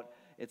 It's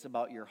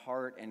about your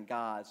heart and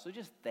God. So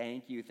just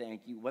thank you.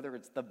 Whether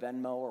it's the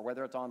Venmo or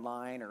whether it's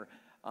online, or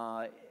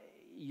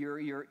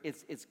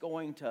it's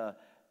going to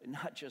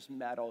not just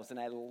Meadows. And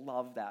I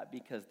love that,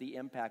 because the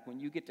impact, when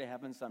you get to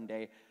heaven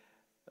someday,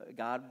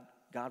 God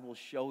will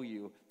show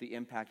you the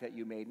impact that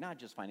you made, not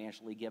just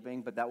financially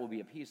giving, but that will be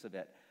a piece of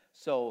it.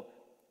 So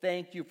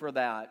thank you for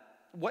that.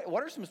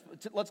 what are some,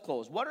 let's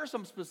close. What are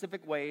some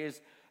specific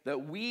ways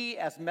that we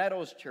as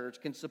Meadows Church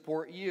can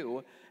support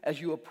you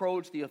as you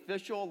approach the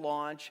official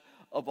launch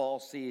of All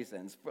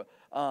Seasons?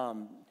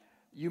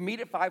 You meet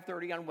at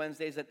 5:30 on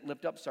Wednesdays at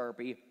Lift Up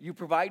Sarpy. You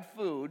provide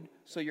food,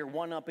 so you're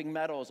one-upping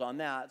Meadows on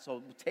that,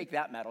 so take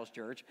that, Meadows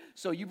Church.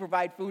 So you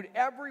provide food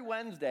every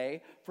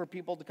Wednesday for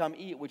people to come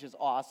eat, which is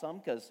awesome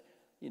because,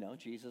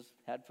 Jesus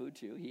had food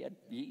too.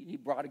 He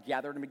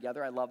gathered them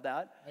together. I love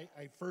that.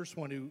 I first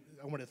want to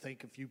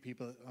thank a few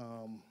people,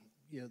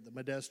 the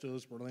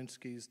Modestos,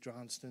 Berlinskis,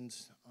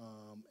 Johnstons,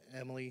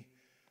 Emily.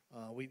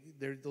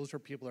 Those are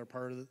people that are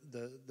part of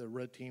the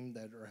red team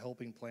that are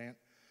helping plant.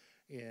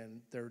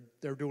 And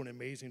they're doing an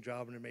amazing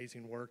job and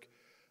amazing work.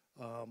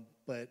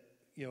 But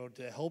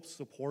to help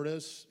support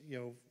us,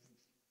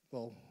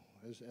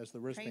 as the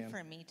wristband. Pray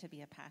for me to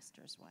be a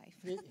pastor's wife.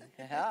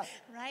 Yeah.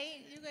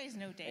 Right? You guys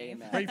know Dave.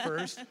 Amen. Pray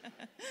first.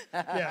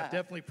 Yeah,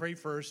 definitely pray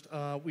first.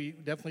 We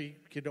definitely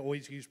could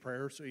always use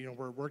prayer. So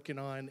we're working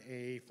on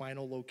a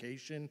final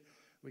location.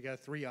 We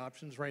got 3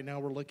 options right now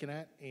we're looking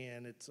at,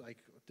 and it's like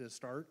to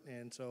start.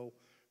 And so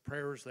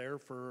prayer is there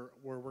for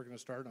where we're going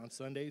to start on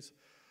Sundays.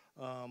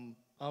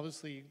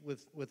 Obviously,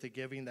 with the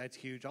giving, that's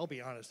huge. I'll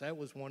be honest, that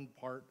was one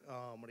part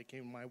when it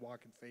came to my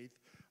walk in faith,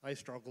 I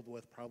struggled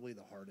with probably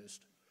the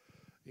hardest.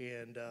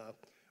 And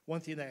one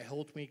thing that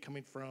helped me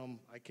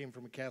I came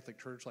from a Catholic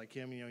church like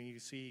him, you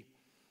see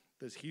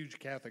this huge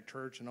Catholic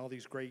church and all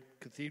these great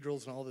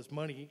cathedrals and all this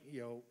money,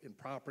 in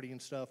property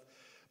and stuff.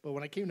 But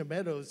when I came to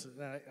Meadows,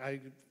 I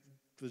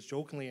was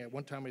jokingly, at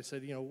one time I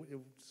said,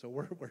 so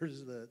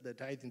where's the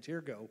tithe and tier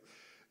go?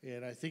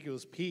 And I think it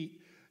was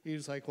Pete. He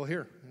was like, well,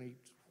 here. And he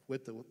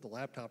whipped the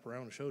laptop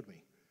around and showed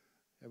me.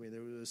 I mean,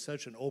 there was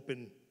such an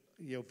open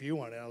view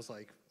on it. I was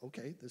like,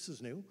 okay, this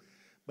is new.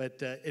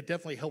 But it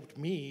definitely helped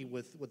me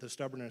with the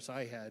stubbornness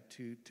I had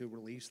to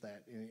release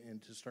that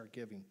and to start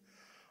giving.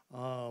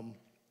 And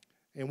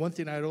one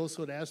thing I'd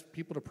also ask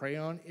people to pray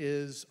on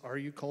is, are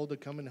you called to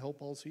come and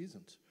help All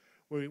Seasons?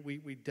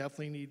 We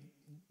definitely need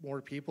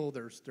more people.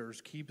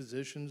 There's key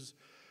positions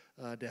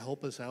to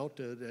help us out,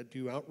 to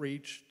do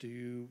outreach,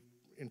 to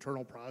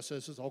internal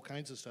processes, all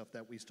kinds of stuff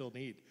that we still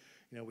need.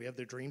 We have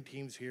the dream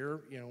teams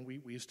here.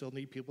 We still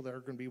need people that are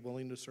going to be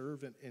willing to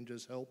serve and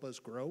just help us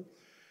grow.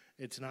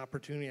 It's an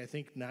opportunity, I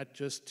think, not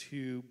just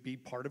to be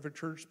part of a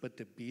church, but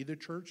to be the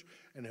church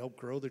and help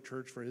grow the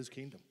church for His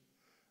kingdom.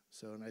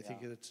 And I think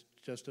it's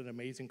just an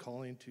amazing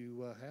calling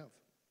to have.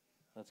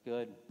 That's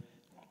good.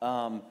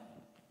 And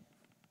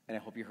I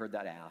hope you heard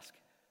that ask.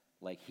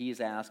 Like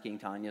he's asking,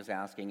 Tanya's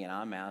asking, and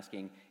I'm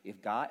asking,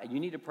 if God, you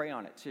need to pray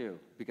on it too,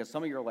 because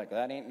some of you are like,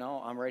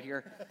 I'm right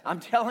here. I'm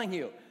telling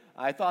you,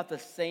 I thought the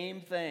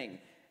same thing.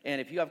 And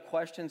if you have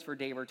questions for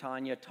Dave or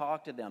Tanya,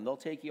 talk to them. They'll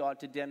take you out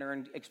to dinner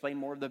and explain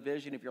more of the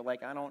vision if you're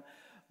like, I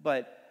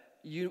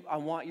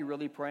want you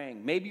really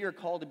praying. Maybe you're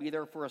called to be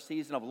there for a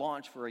season of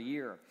launch for a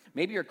year.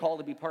 Maybe you're called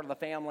to be part of the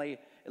family.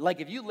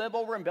 Like if you live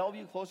over in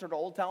Bellevue, closer to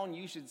Old Town,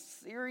 you should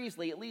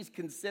seriously at least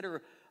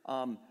consider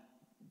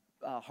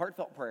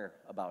heartfelt prayer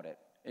about it.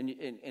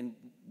 And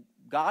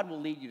God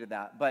will lead you to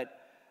that. But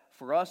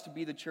for us to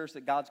be the church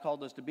that God's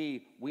called us to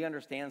be, we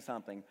understand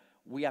something.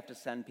 We have to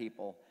send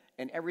people.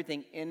 And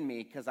everything in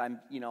me, because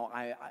I'm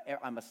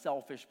a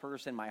selfish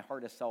person. My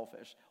heart is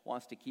selfish.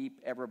 Wants to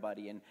keep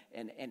everybody and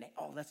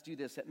let's do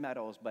this at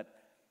Meadows. But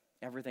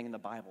everything in the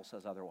Bible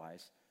says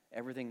otherwise.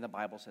 Everything in the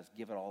Bible says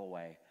give it all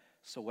away.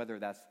 So whether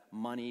that's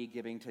money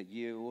giving to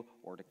you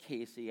or to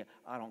Casey,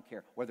 I don't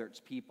care. Whether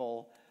it's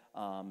people,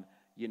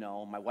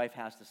 my wife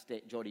has to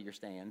stay. Jody, you're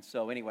staying.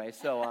 So anyway,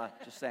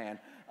 just saying.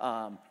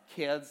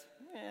 Kids,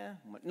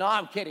 no,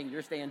 I'm kidding.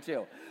 You're staying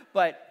too.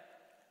 But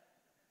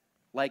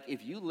like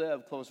if you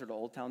live closer to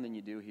Old Town than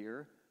you do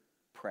here,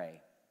 pray.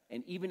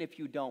 And even if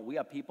you don't, we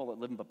have people that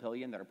live in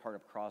Papillion that are part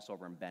of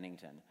Crossover in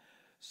Bennington.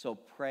 So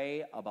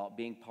pray about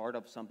being part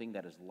of something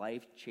that is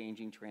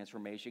life-changing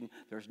transformation.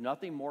 There's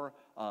nothing more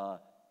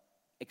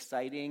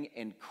exciting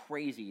and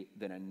crazy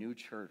than a new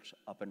church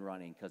up and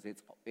running, because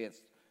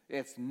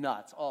it's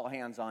nuts, all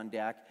hands on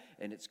deck,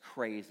 and it's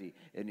crazy.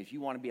 And if you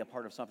want to be a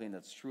part of something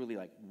that's truly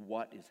like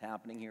what is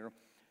happening here,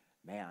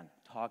 man,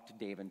 talk to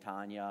Dave and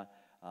Tanya.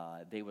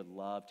 They would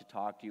love to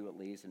talk to you at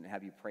least and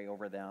have you pray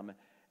over them.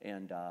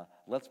 And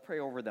let's pray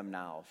over them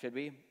now, should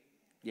we?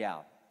 Yeah.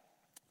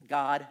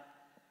 God,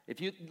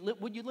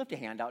 would you lift a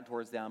hand out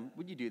towards them?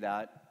 Would you do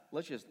that?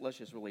 Let's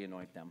just really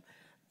anoint them.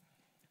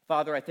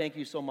 Father, I thank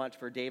you so much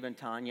for Dave and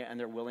Tanya and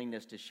their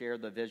willingness to share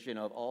the vision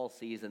of All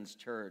Seasons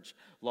Church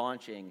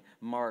launching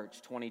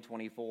March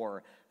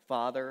 2024.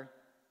 Father,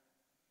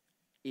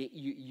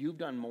 you've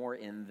done more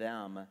in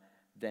them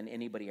than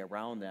anybody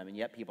around them, and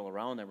yet people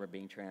around them are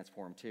being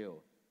transformed too.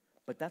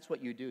 But that's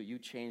what you do. You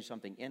change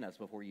something in us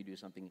before you do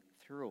something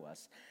through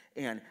us.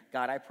 And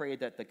God, I pray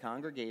that the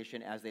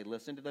congregation, as they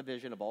listen to the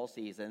vision of all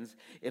seasons,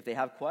 if they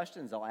have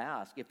questions, they'll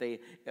ask.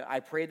 I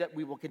pray that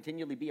we will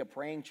continually be a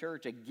praying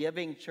church, a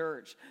giving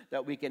church,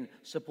 that we can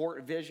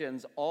support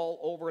visions all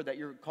over, that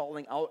you're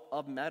calling out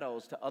of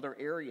Meadows to other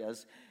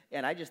areas.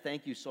 And I just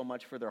thank you so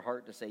much for their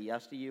heart to say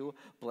yes to you.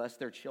 Bless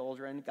their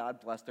children. God,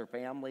 bless their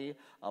family.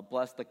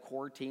 Bless the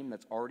core team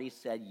that's already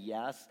said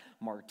yes.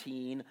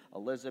 Martine,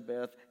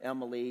 Elizabeth,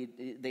 Emily,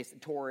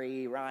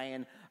 Tori,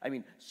 Ryan. I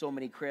mean, so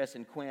many, Chris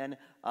and Quinn,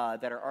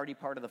 that are already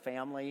part of the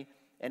family,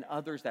 and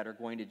others that are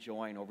going to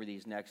join over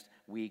these next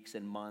weeks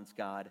and months,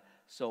 God.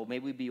 So may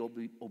we be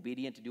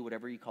obedient to do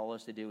whatever you call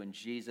us to do. In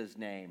Jesus'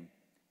 name,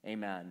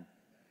 amen.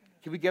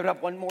 Can we give it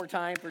up one more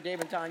time for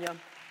Dave and Tanya?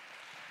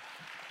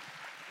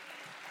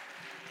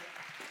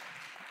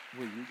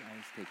 Will you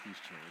guys take these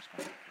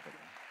chairs?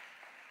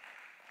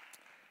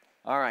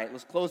 All right,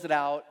 let's close it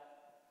out.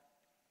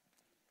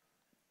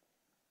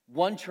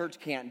 One church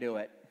can't do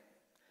it.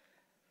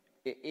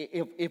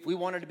 If we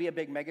wanted to be a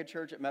big mega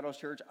church at Meadows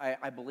Church,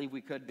 I believe we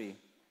could be.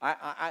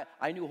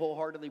 I knew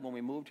wholeheartedly when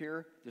we moved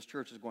here, this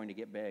church is going to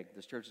get big.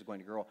 This church is going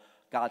to grow.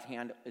 God's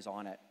hand is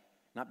on it.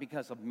 Not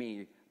because of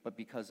me, but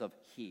because of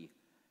He.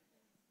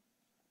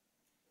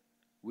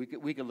 We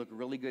could look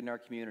really good in our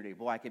community.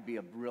 Boy, I could be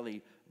a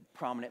really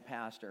prominent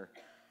pastor.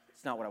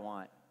 It's not what I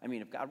want. I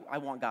mean, I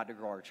want God to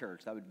grow our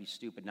church. That would be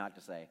stupid not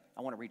to say.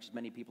 I want to reach as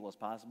many people as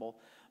possible,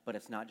 but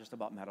it's not just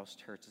about Meadows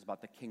Church. It's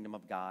about the kingdom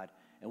of God,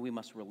 and we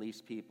must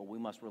release people. We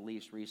must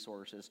release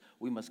resources.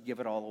 We must give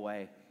it all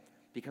away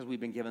because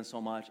we've been given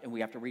so much, and we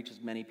have to reach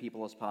as many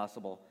people as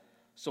possible.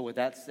 So with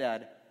that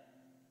said,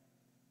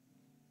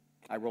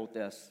 I wrote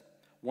this.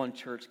 One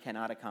church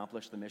cannot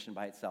accomplish the mission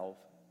by itself.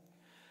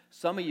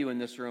 Some of you in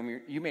this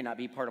room, you may not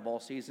be part of All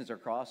Seasons or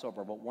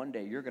Crossover, but one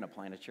day you're going to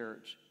plant a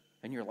church.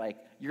 And you're like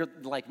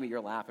me,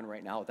 you're laughing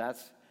right now.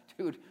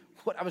 Dude,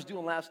 what I was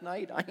doing last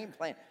night, I ain't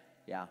playing.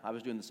 Yeah, I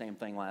was doing the same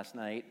thing last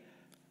night,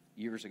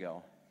 years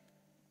ago.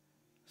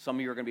 Some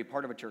of you are going to be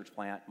part of a church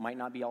plant. Might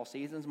not be All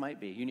Seasons, might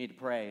be. You need to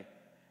pray.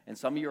 And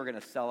some of you are going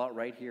to sell out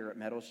right here at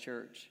Meadows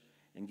Church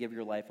and give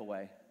your life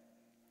away.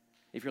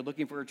 If you're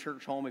looking for a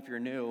church home, if you're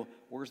new,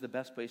 where's the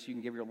best place you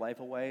can give your life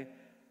away?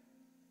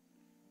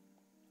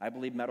 I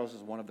believe Meadows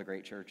is one of the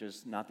great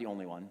churches, not the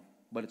only one,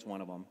 but it's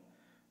one of them,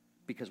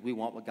 because we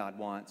want what God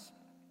wants.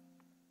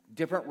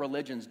 Different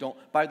religions don't.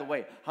 By the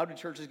way, how do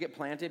churches get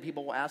planted?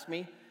 People will ask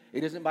me.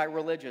 It isn't by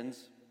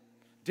religions.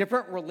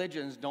 Different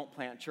religions don't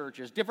plant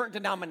churches. Different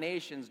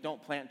denominations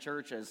don't plant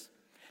churches.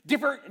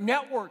 Different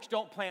networks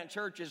don't plant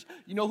churches.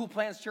 You know who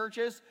plants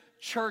churches?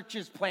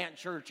 Churches plant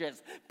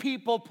churches.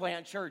 People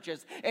plant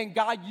churches. And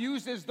God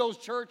uses those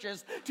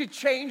churches to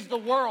change the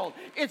world.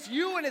 It's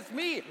you and it's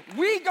me.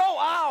 We go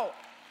out.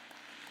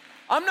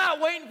 I'm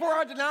not waiting for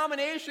our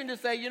denomination to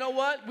say, you know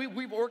what,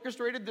 we've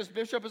orchestrated, this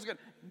bishop is good.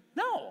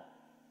 No.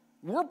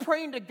 We're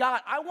praying to God.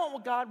 I want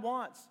what God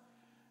wants.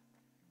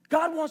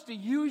 God wants to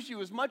use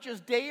you as much as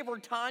Dave or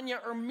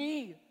Tanya or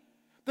me.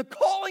 The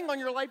calling on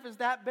your life is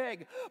that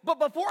big. But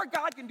before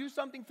God can do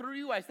something through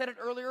you, I said it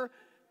earlier,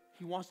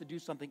 He wants to do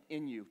something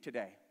in you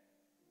today.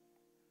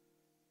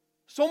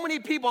 So many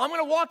people, I'm going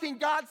to walk in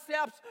God's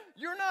steps.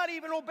 You're not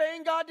even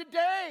obeying God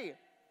today.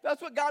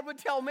 That's what God would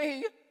tell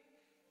me.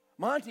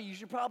 Monty, you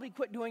should probably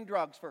quit doing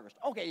drugs first.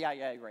 Okay,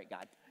 yeah, great,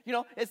 God. You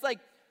know, it's like,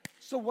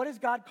 so what is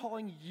God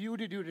calling you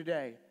to do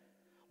today?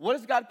 What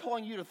is God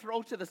calling you to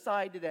throw to the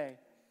side today?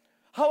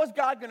 How is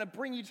God going to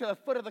bring you to the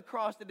foot of the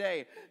cross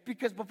today?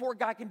 Because before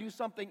God can do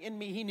something in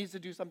me, He needs to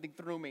do something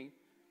through me.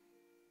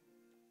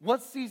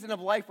 What season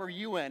of life are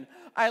you in?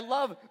 I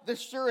love the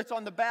shirts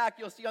on the back.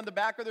 You'll see on the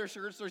back of their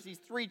shirts, there's these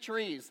 3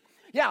 trees.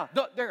 Yeah,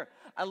 there.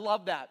 I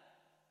love that.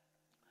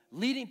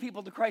 Leading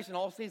people to Christ in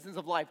all seasons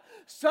of life.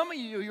 Some of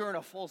you, you're in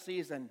a full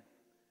season.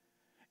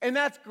 And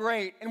that's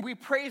great. And we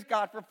praise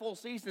God for full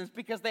seasons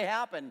because they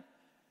happen.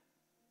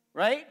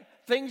 Right?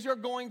 Things are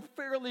going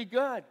fairly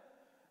good.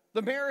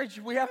 The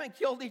marriage, we haven't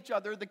killed each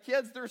other. The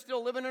kids, they're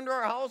still living under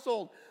our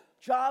household.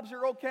 Jobs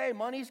are okay.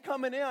 Money's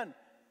coming in.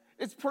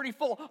 It's pretty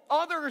full.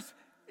 Others,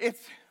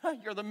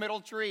 you're the middle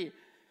tree.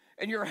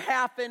 And you're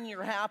half in,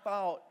 you're half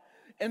out.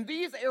 And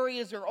these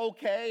areas are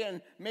okay, and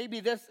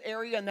maybe this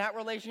area and that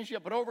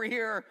relationship, but over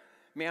here,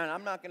 man,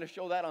 I'm not going to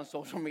show that on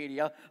social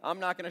media. I'm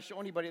not going to show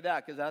anybody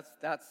that because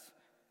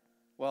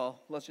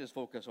well, let's just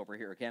focus over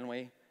here, can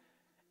we?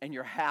 And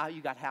you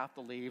got half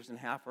the leaves and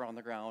half are on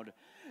the ground.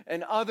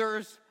 And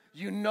others,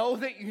 you know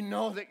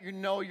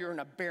you're in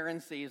a barren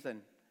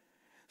season.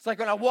 It's like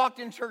when I walked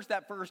in church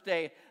that first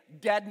day,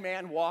 dead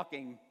man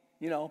walking,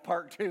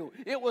 part 2.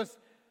 It was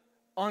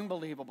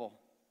unbelievable.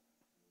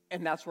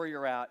 And that's where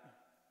you're at.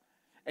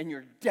 And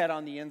you're dead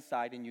on the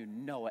inside and you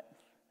know it.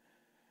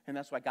 And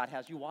that's why God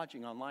has you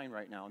watching online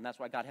right now. And that's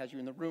why God has you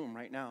in the room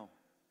right now.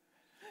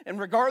 And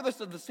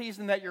regardless of the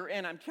season that you're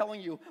in, I'm telling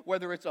you,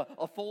 whether it's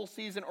a full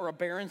season or a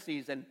barren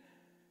season,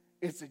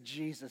 it's a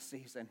Jesus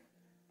season.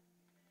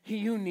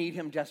 You need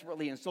Him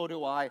desperately, and so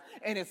do I.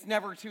 And it's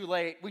never too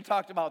late. We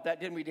talked about that,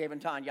 didn't we, Dave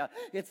and Tanya?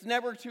 It's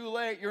never too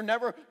late. You're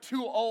never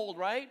too old,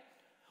 right?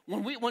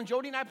 When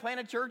Jody and I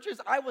planted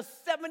churches, I was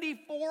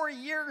 74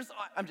 years.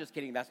 I'm just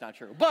kidding, that's not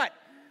true. But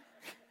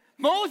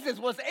Moses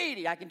was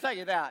 80, I can tell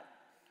you that,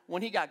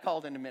 when he got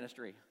called into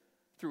ministry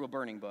through a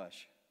burning bush.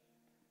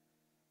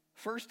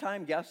 First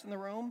time guests in the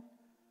room,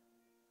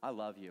 I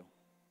love you.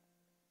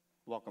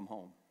 Welcome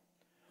home.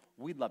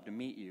 We'd love to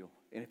meet you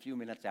in a few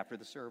minutes after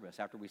the service,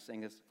 after we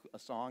sing a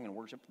song and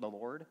worship the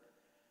Lord,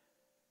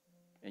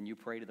 and you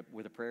pray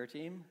with a prayer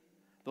team.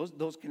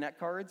 Those Connect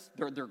cards,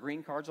 they're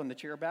green cards on the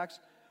chair backs.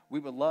 We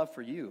would love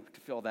for you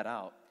to fill that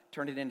out.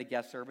 Turn it into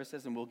guest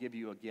services, and we'll give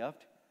you a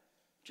gift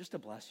just to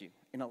bless you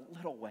in a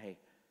little way,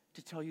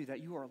 to tell you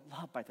that you are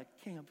loved by the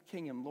King of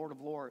Kings and Lord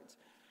of Lords.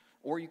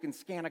 Or you can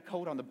scan a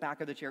code on the back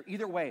of the chair.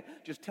 Either way,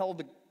 just tell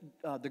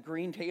the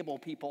green table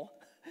people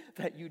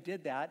that you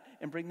did that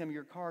and bring them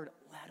your card.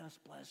 Let us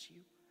bless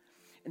you.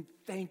 And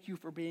thank you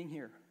for being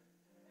here.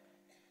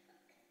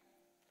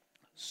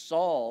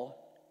 Saul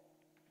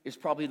is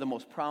probably the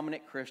most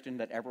prominent Christian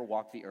that ever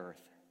walked the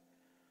earth.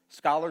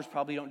 Scholars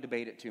probably don't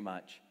debate it too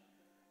much.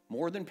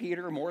 More than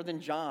Peter, more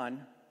than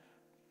John,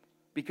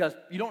 because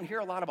you don't hear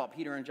a lot about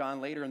Peter and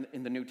John later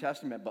in the New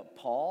Testament, but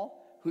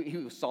Paul, he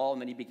was Saul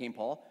and then he became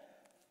Paul,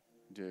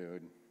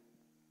 dude,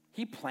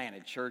 he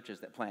planted churches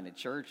that planted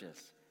churches.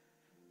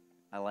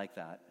 I like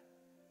that.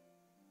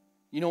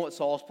 You know what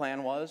Saul's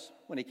plan was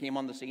when he came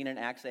on the scene in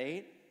Acts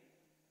 8?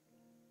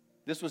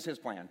 This was his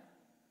plan.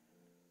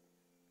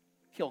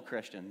 Kill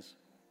Christians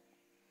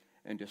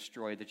and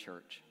destroy the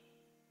church.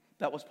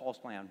 That was Paul's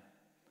plan.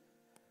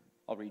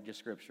 I'll read you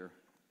scripture.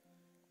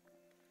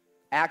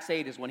 Acts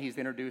 8 is when he's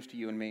introduced to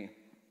you and me.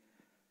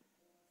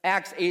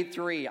 Acts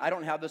 8:3. I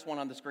don't have this one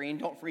on the screen.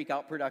 Don't freak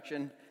out,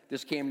 production.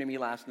 This came to me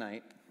last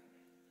night.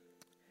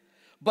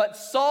 But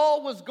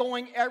Saul was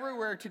going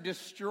everywhere to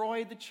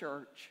destroy the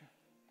church.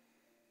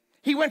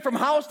 He went from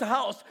house to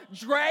house,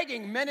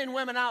 dragging men and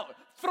women out,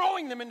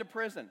 throwing them into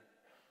prison,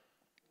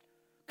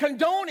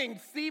 condoning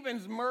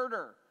Stephen's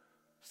murder.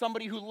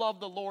 Somebody who loved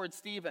the Lord,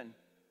 Stephen.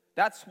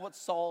 That's what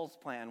Saul's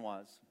plan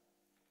was.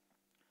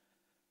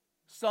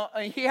 So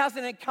he has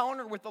an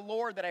encounter with the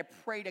Lord that I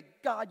pray to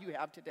God you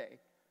have today.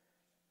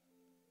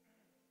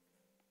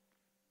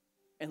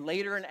 And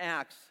later in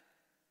Acts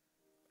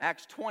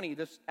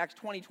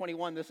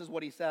 20:21, this is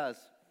what he says.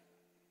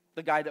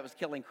 The guy that was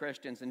killing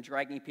Christians and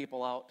dragging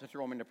people out to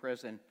throw them into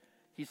prison.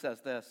 He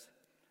says this,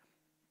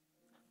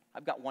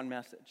 I've got one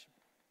message.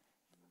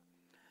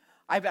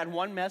 I've had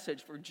one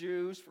message for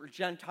Jews, for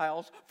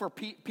Gentiles, for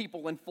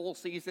people in full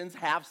seasons,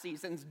 half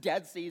seasons,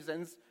 dead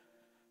seasons,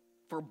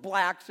 for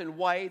blacks and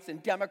whites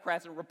and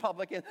Democrats and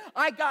Republicans.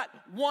 I got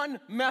one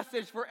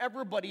message for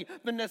everybody,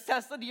 the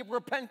necessity of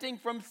repenting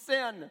from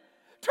sin,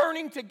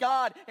 turning to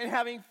God and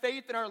having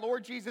faith in our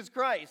Lord Jesus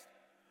Christ.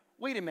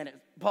 Wait a minute,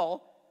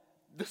 Paul.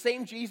 The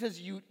same Jesus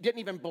you didn't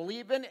even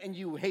believe in and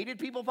you hated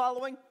people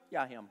following?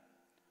 Yeah, him.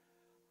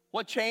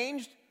 What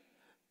changed?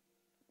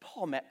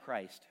 Paul met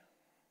Christ.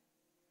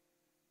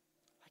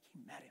 Like he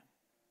met him.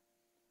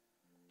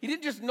 He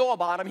didn't just know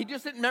about him. He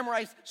just didn't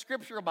memorize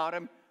scripture about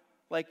him.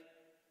 Like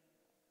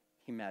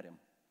he met him.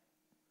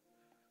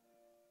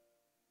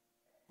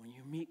 When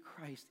you meet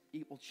Christ,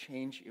 it will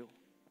change you.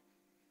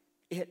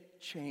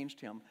 It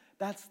changed him.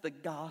 That's the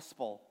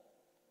gospel.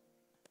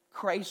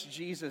 Christ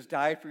Jesus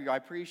died for you. I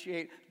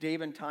appreciate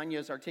Dave and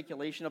Tanya's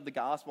articulation of the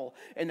gospel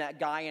and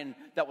that guy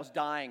that was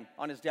dying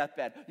on his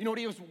deathbed. You know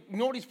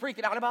what he's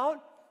freaking out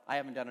about? I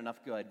haven't done enough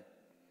good.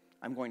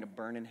 I'm going to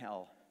burn in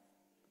hell.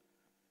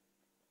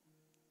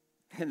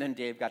 And then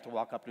Dave got to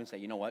walk up to him and say,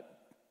 you know what?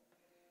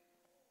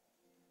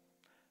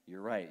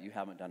 You're right. You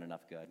haven't done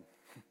enough good.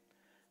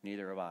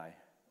 Neither have I.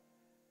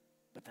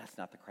 But that's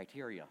not the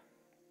criteria.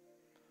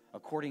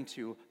 According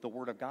to the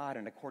Word of God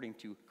and according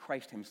to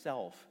Christ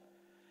himself,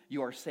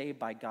 you are saved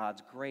by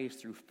God's grace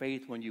through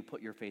faith when you put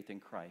your faith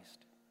in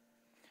Christ.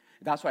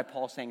 That's why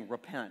Paul's saying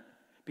repent,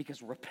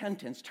 because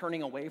repentance,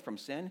 turning away from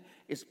sin,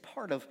 is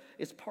part of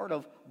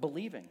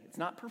believing. It's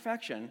not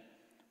perfection,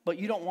 but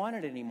you don't want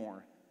it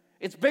anymore.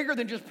 It's bigger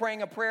than just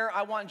praying a prayer,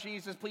 I want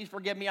Jesus, please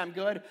forgive me, I'm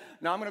good.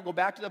 Now I'm going to go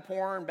back to the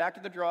porn, back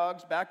to the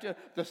drugs, back to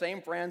the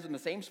same friends and the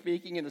same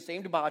speaking and the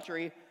same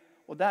debauchery.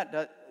 Well,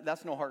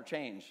 that's no heart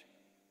change.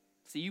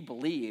 See, you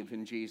believe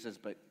in Jesus,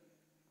 but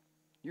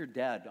you're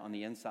dead on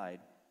the inside.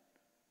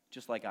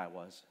 Just like I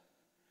was.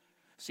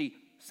 See,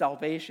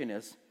 salvation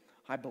is,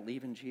 I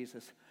believe in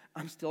Jesus.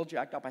 I'm still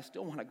jacked up. I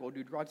still want to go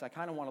do drugs. I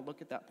kind of want to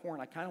look at that porn.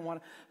 I kind of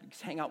want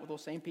to hang out with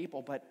those same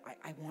people, but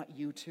I want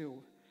you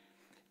too.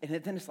 And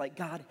then it's like,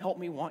 God, help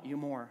me want you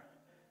more.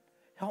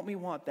 Help me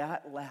want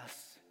that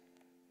less.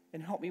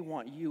 And help me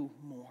want you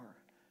more.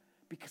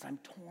 Because I'm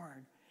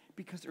torn.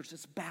 Because there's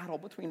this battle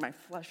between my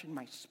flesh and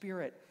my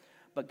spirit.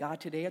 But God,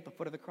 today at the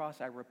foot of the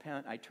cross, I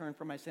repent. I turn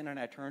from my sin and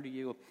I turn to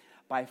you.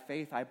 By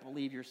faith, I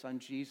believe your son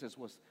Jesus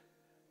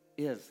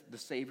is the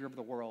Savior of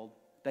the world,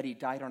 that he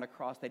died on a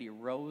cross, that he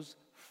rose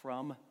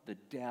from the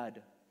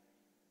dead.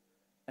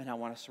 And I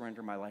want to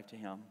surrender my life to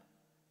him.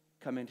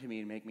 Come into me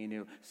and make me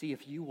new. See,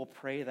 if you will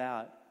pray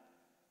that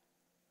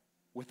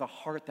with a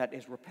heart that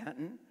is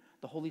repentant,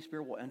 the Holy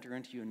Spirit will enter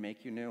into you and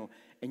make you new.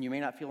 And you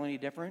may not feel any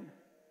different,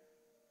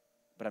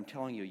 But I'm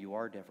telling you, you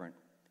are different.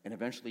 And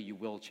eventually you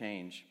will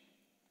change.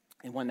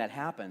 And when that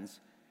happens,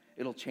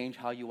 it'll change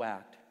how you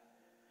act.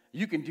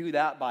 You can do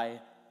that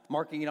by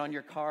marking it on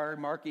your card,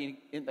 marking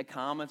it in the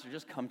comments, or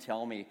just come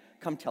tell me.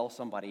 Come tell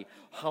somebody.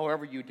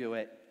 However you do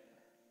it.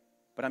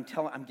 But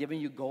I'm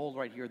giving you gold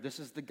right here. This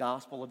is the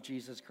gospel of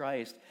Jesus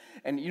Christ.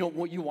 And you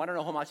want to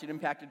know how much it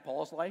impacted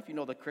Paul's life? You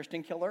know, the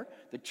Christian killer,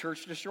 the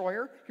church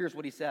destroyer? Here's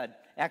what he said.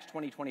 Acts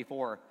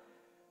 20:24.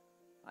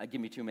 Give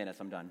me 2 minutes,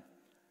 I'm done.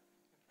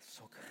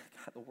 So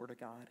good. God, the word of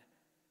God.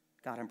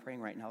 God, I'm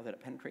praying right now that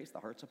it penetrates the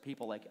hearts of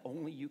people like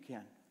only you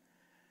can.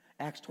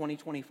 Acts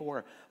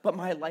 20:24. But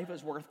my life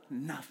is worth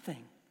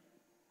nothing.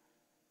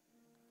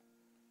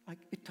 Like,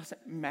 it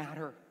doesn't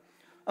matter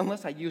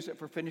unless I use it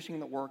for finishing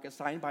the work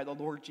assigned by the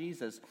Lord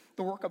Jesus,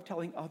 the work of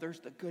telling others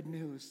the good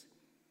news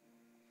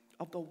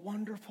of the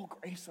wonderful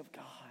grace of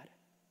God.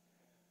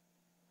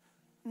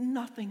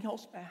 Nothing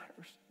else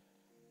matters.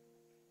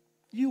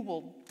 You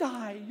will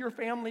die. Your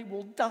family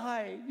will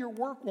die. Your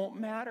work won't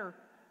matter.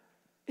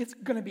 It's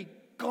going to be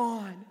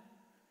gone.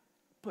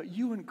 But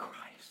you in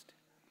Christ,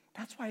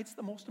 that's why it's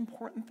the most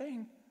important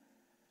thing.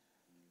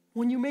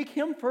 When you make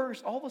him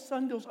first, all of a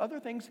sudden those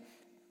other things,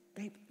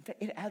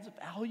 it adds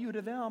value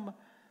to them.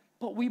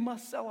 But we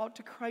must sell out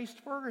to Christ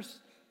first.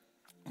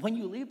 When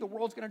you leave, the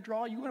world's going to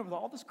draw you in with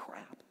all this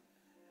crap.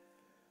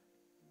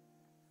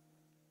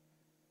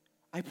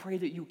 I pray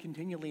that you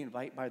continually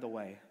invite, by the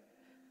way,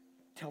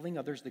 telling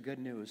others the good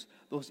news.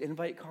 Those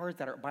invite cards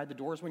that are by the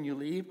doors when you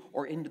leave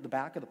or into the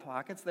back of the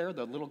pockets there,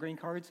 the little green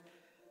cards,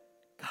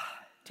 God,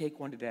 take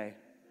one today.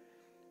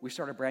 We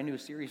start a brand new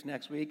series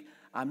next week.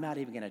 I'm not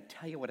even going to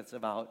tell you what it's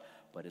about,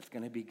 but it's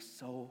going to be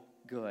so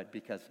good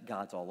because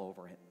God's all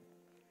over it.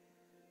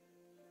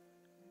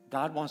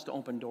 God wants to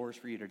open doors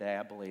for you today,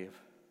 I believe.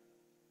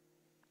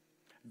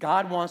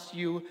 God wants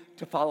you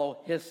to follow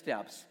his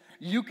steps.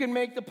 You can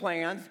make the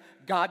plans,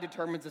 God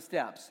determines the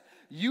steps.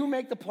 You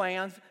make the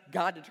plans,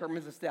 God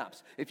determines the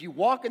steps. If you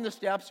walk in the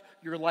steps,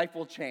 your life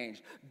will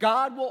change.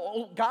 God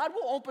will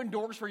open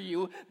doors for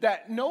you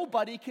that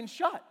nobody can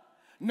shut.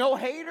 No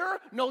hater,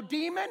 no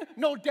demon,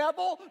 no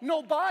devil,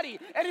 nobody.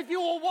 And if you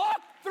will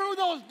walk through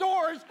those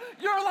doors,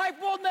 your life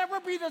will never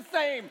be the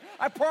same.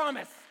 I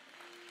promise.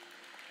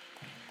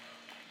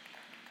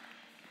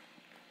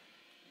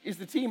 Is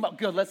the team up?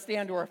 Good. Let's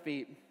stand to our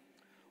feet.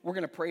 We're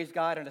going to praise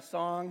God in a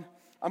song.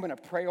 I'm going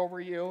to pray over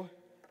you.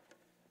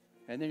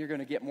 And then you're going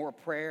to get more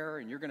prayer,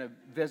 and you're going to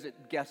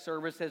visit guest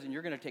services, and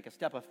you're going to take a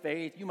step of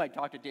faith. You might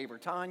talk to Dave or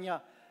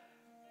Tanya.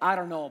 I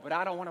don't know, but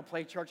I don't want to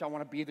play church. I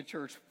want to be the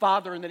church.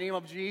 Father, in the name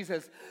of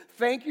Jesus,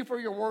 thank you for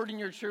your word and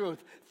your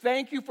truth.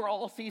 Thank you for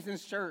All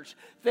Seasons Church.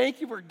 Thank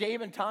you for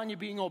Dave and Tanya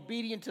being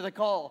obedient to the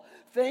call.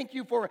 Thank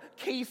you for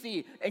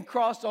Casey and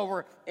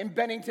Crossover in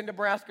Bennington,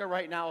 Nebraska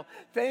right now.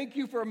 Thank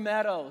you for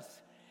Meadows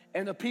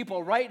and the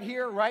people right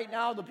here, right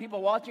now, the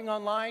people watching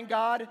online,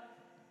 God.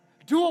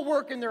 Do a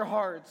work in their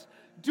hearts.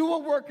 Do a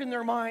work in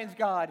their minds,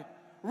 God.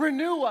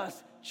 Renew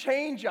us,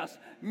 change us,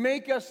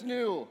 make us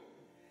new.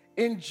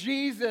 In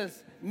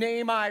Jesus'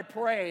 name I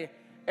pray.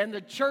 And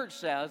the church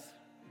says,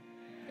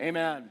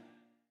 amen.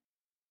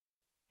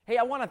 Hey,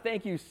 I want to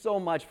thank you so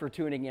much for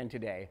tuning in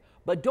today.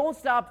 But don't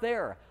stop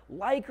there.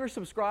 Like or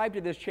subscribe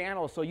to this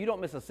channel so you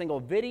don't miss a single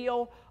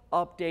video,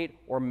 update,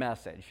 or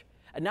message.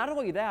 And not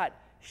only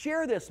that,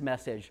 share this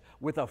message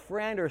with a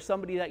friend or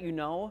somebody that you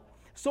know.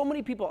 So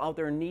many people out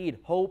there need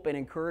hope and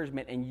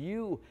encouragement, and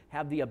you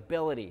have the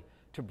ability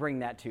to bring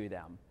that to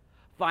them.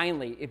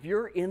 Finally, if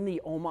you're in the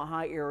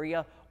Omaha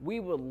area, we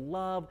would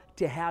love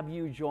to have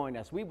you join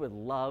us. We would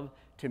love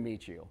to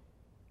meet you.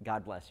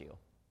 God bless you.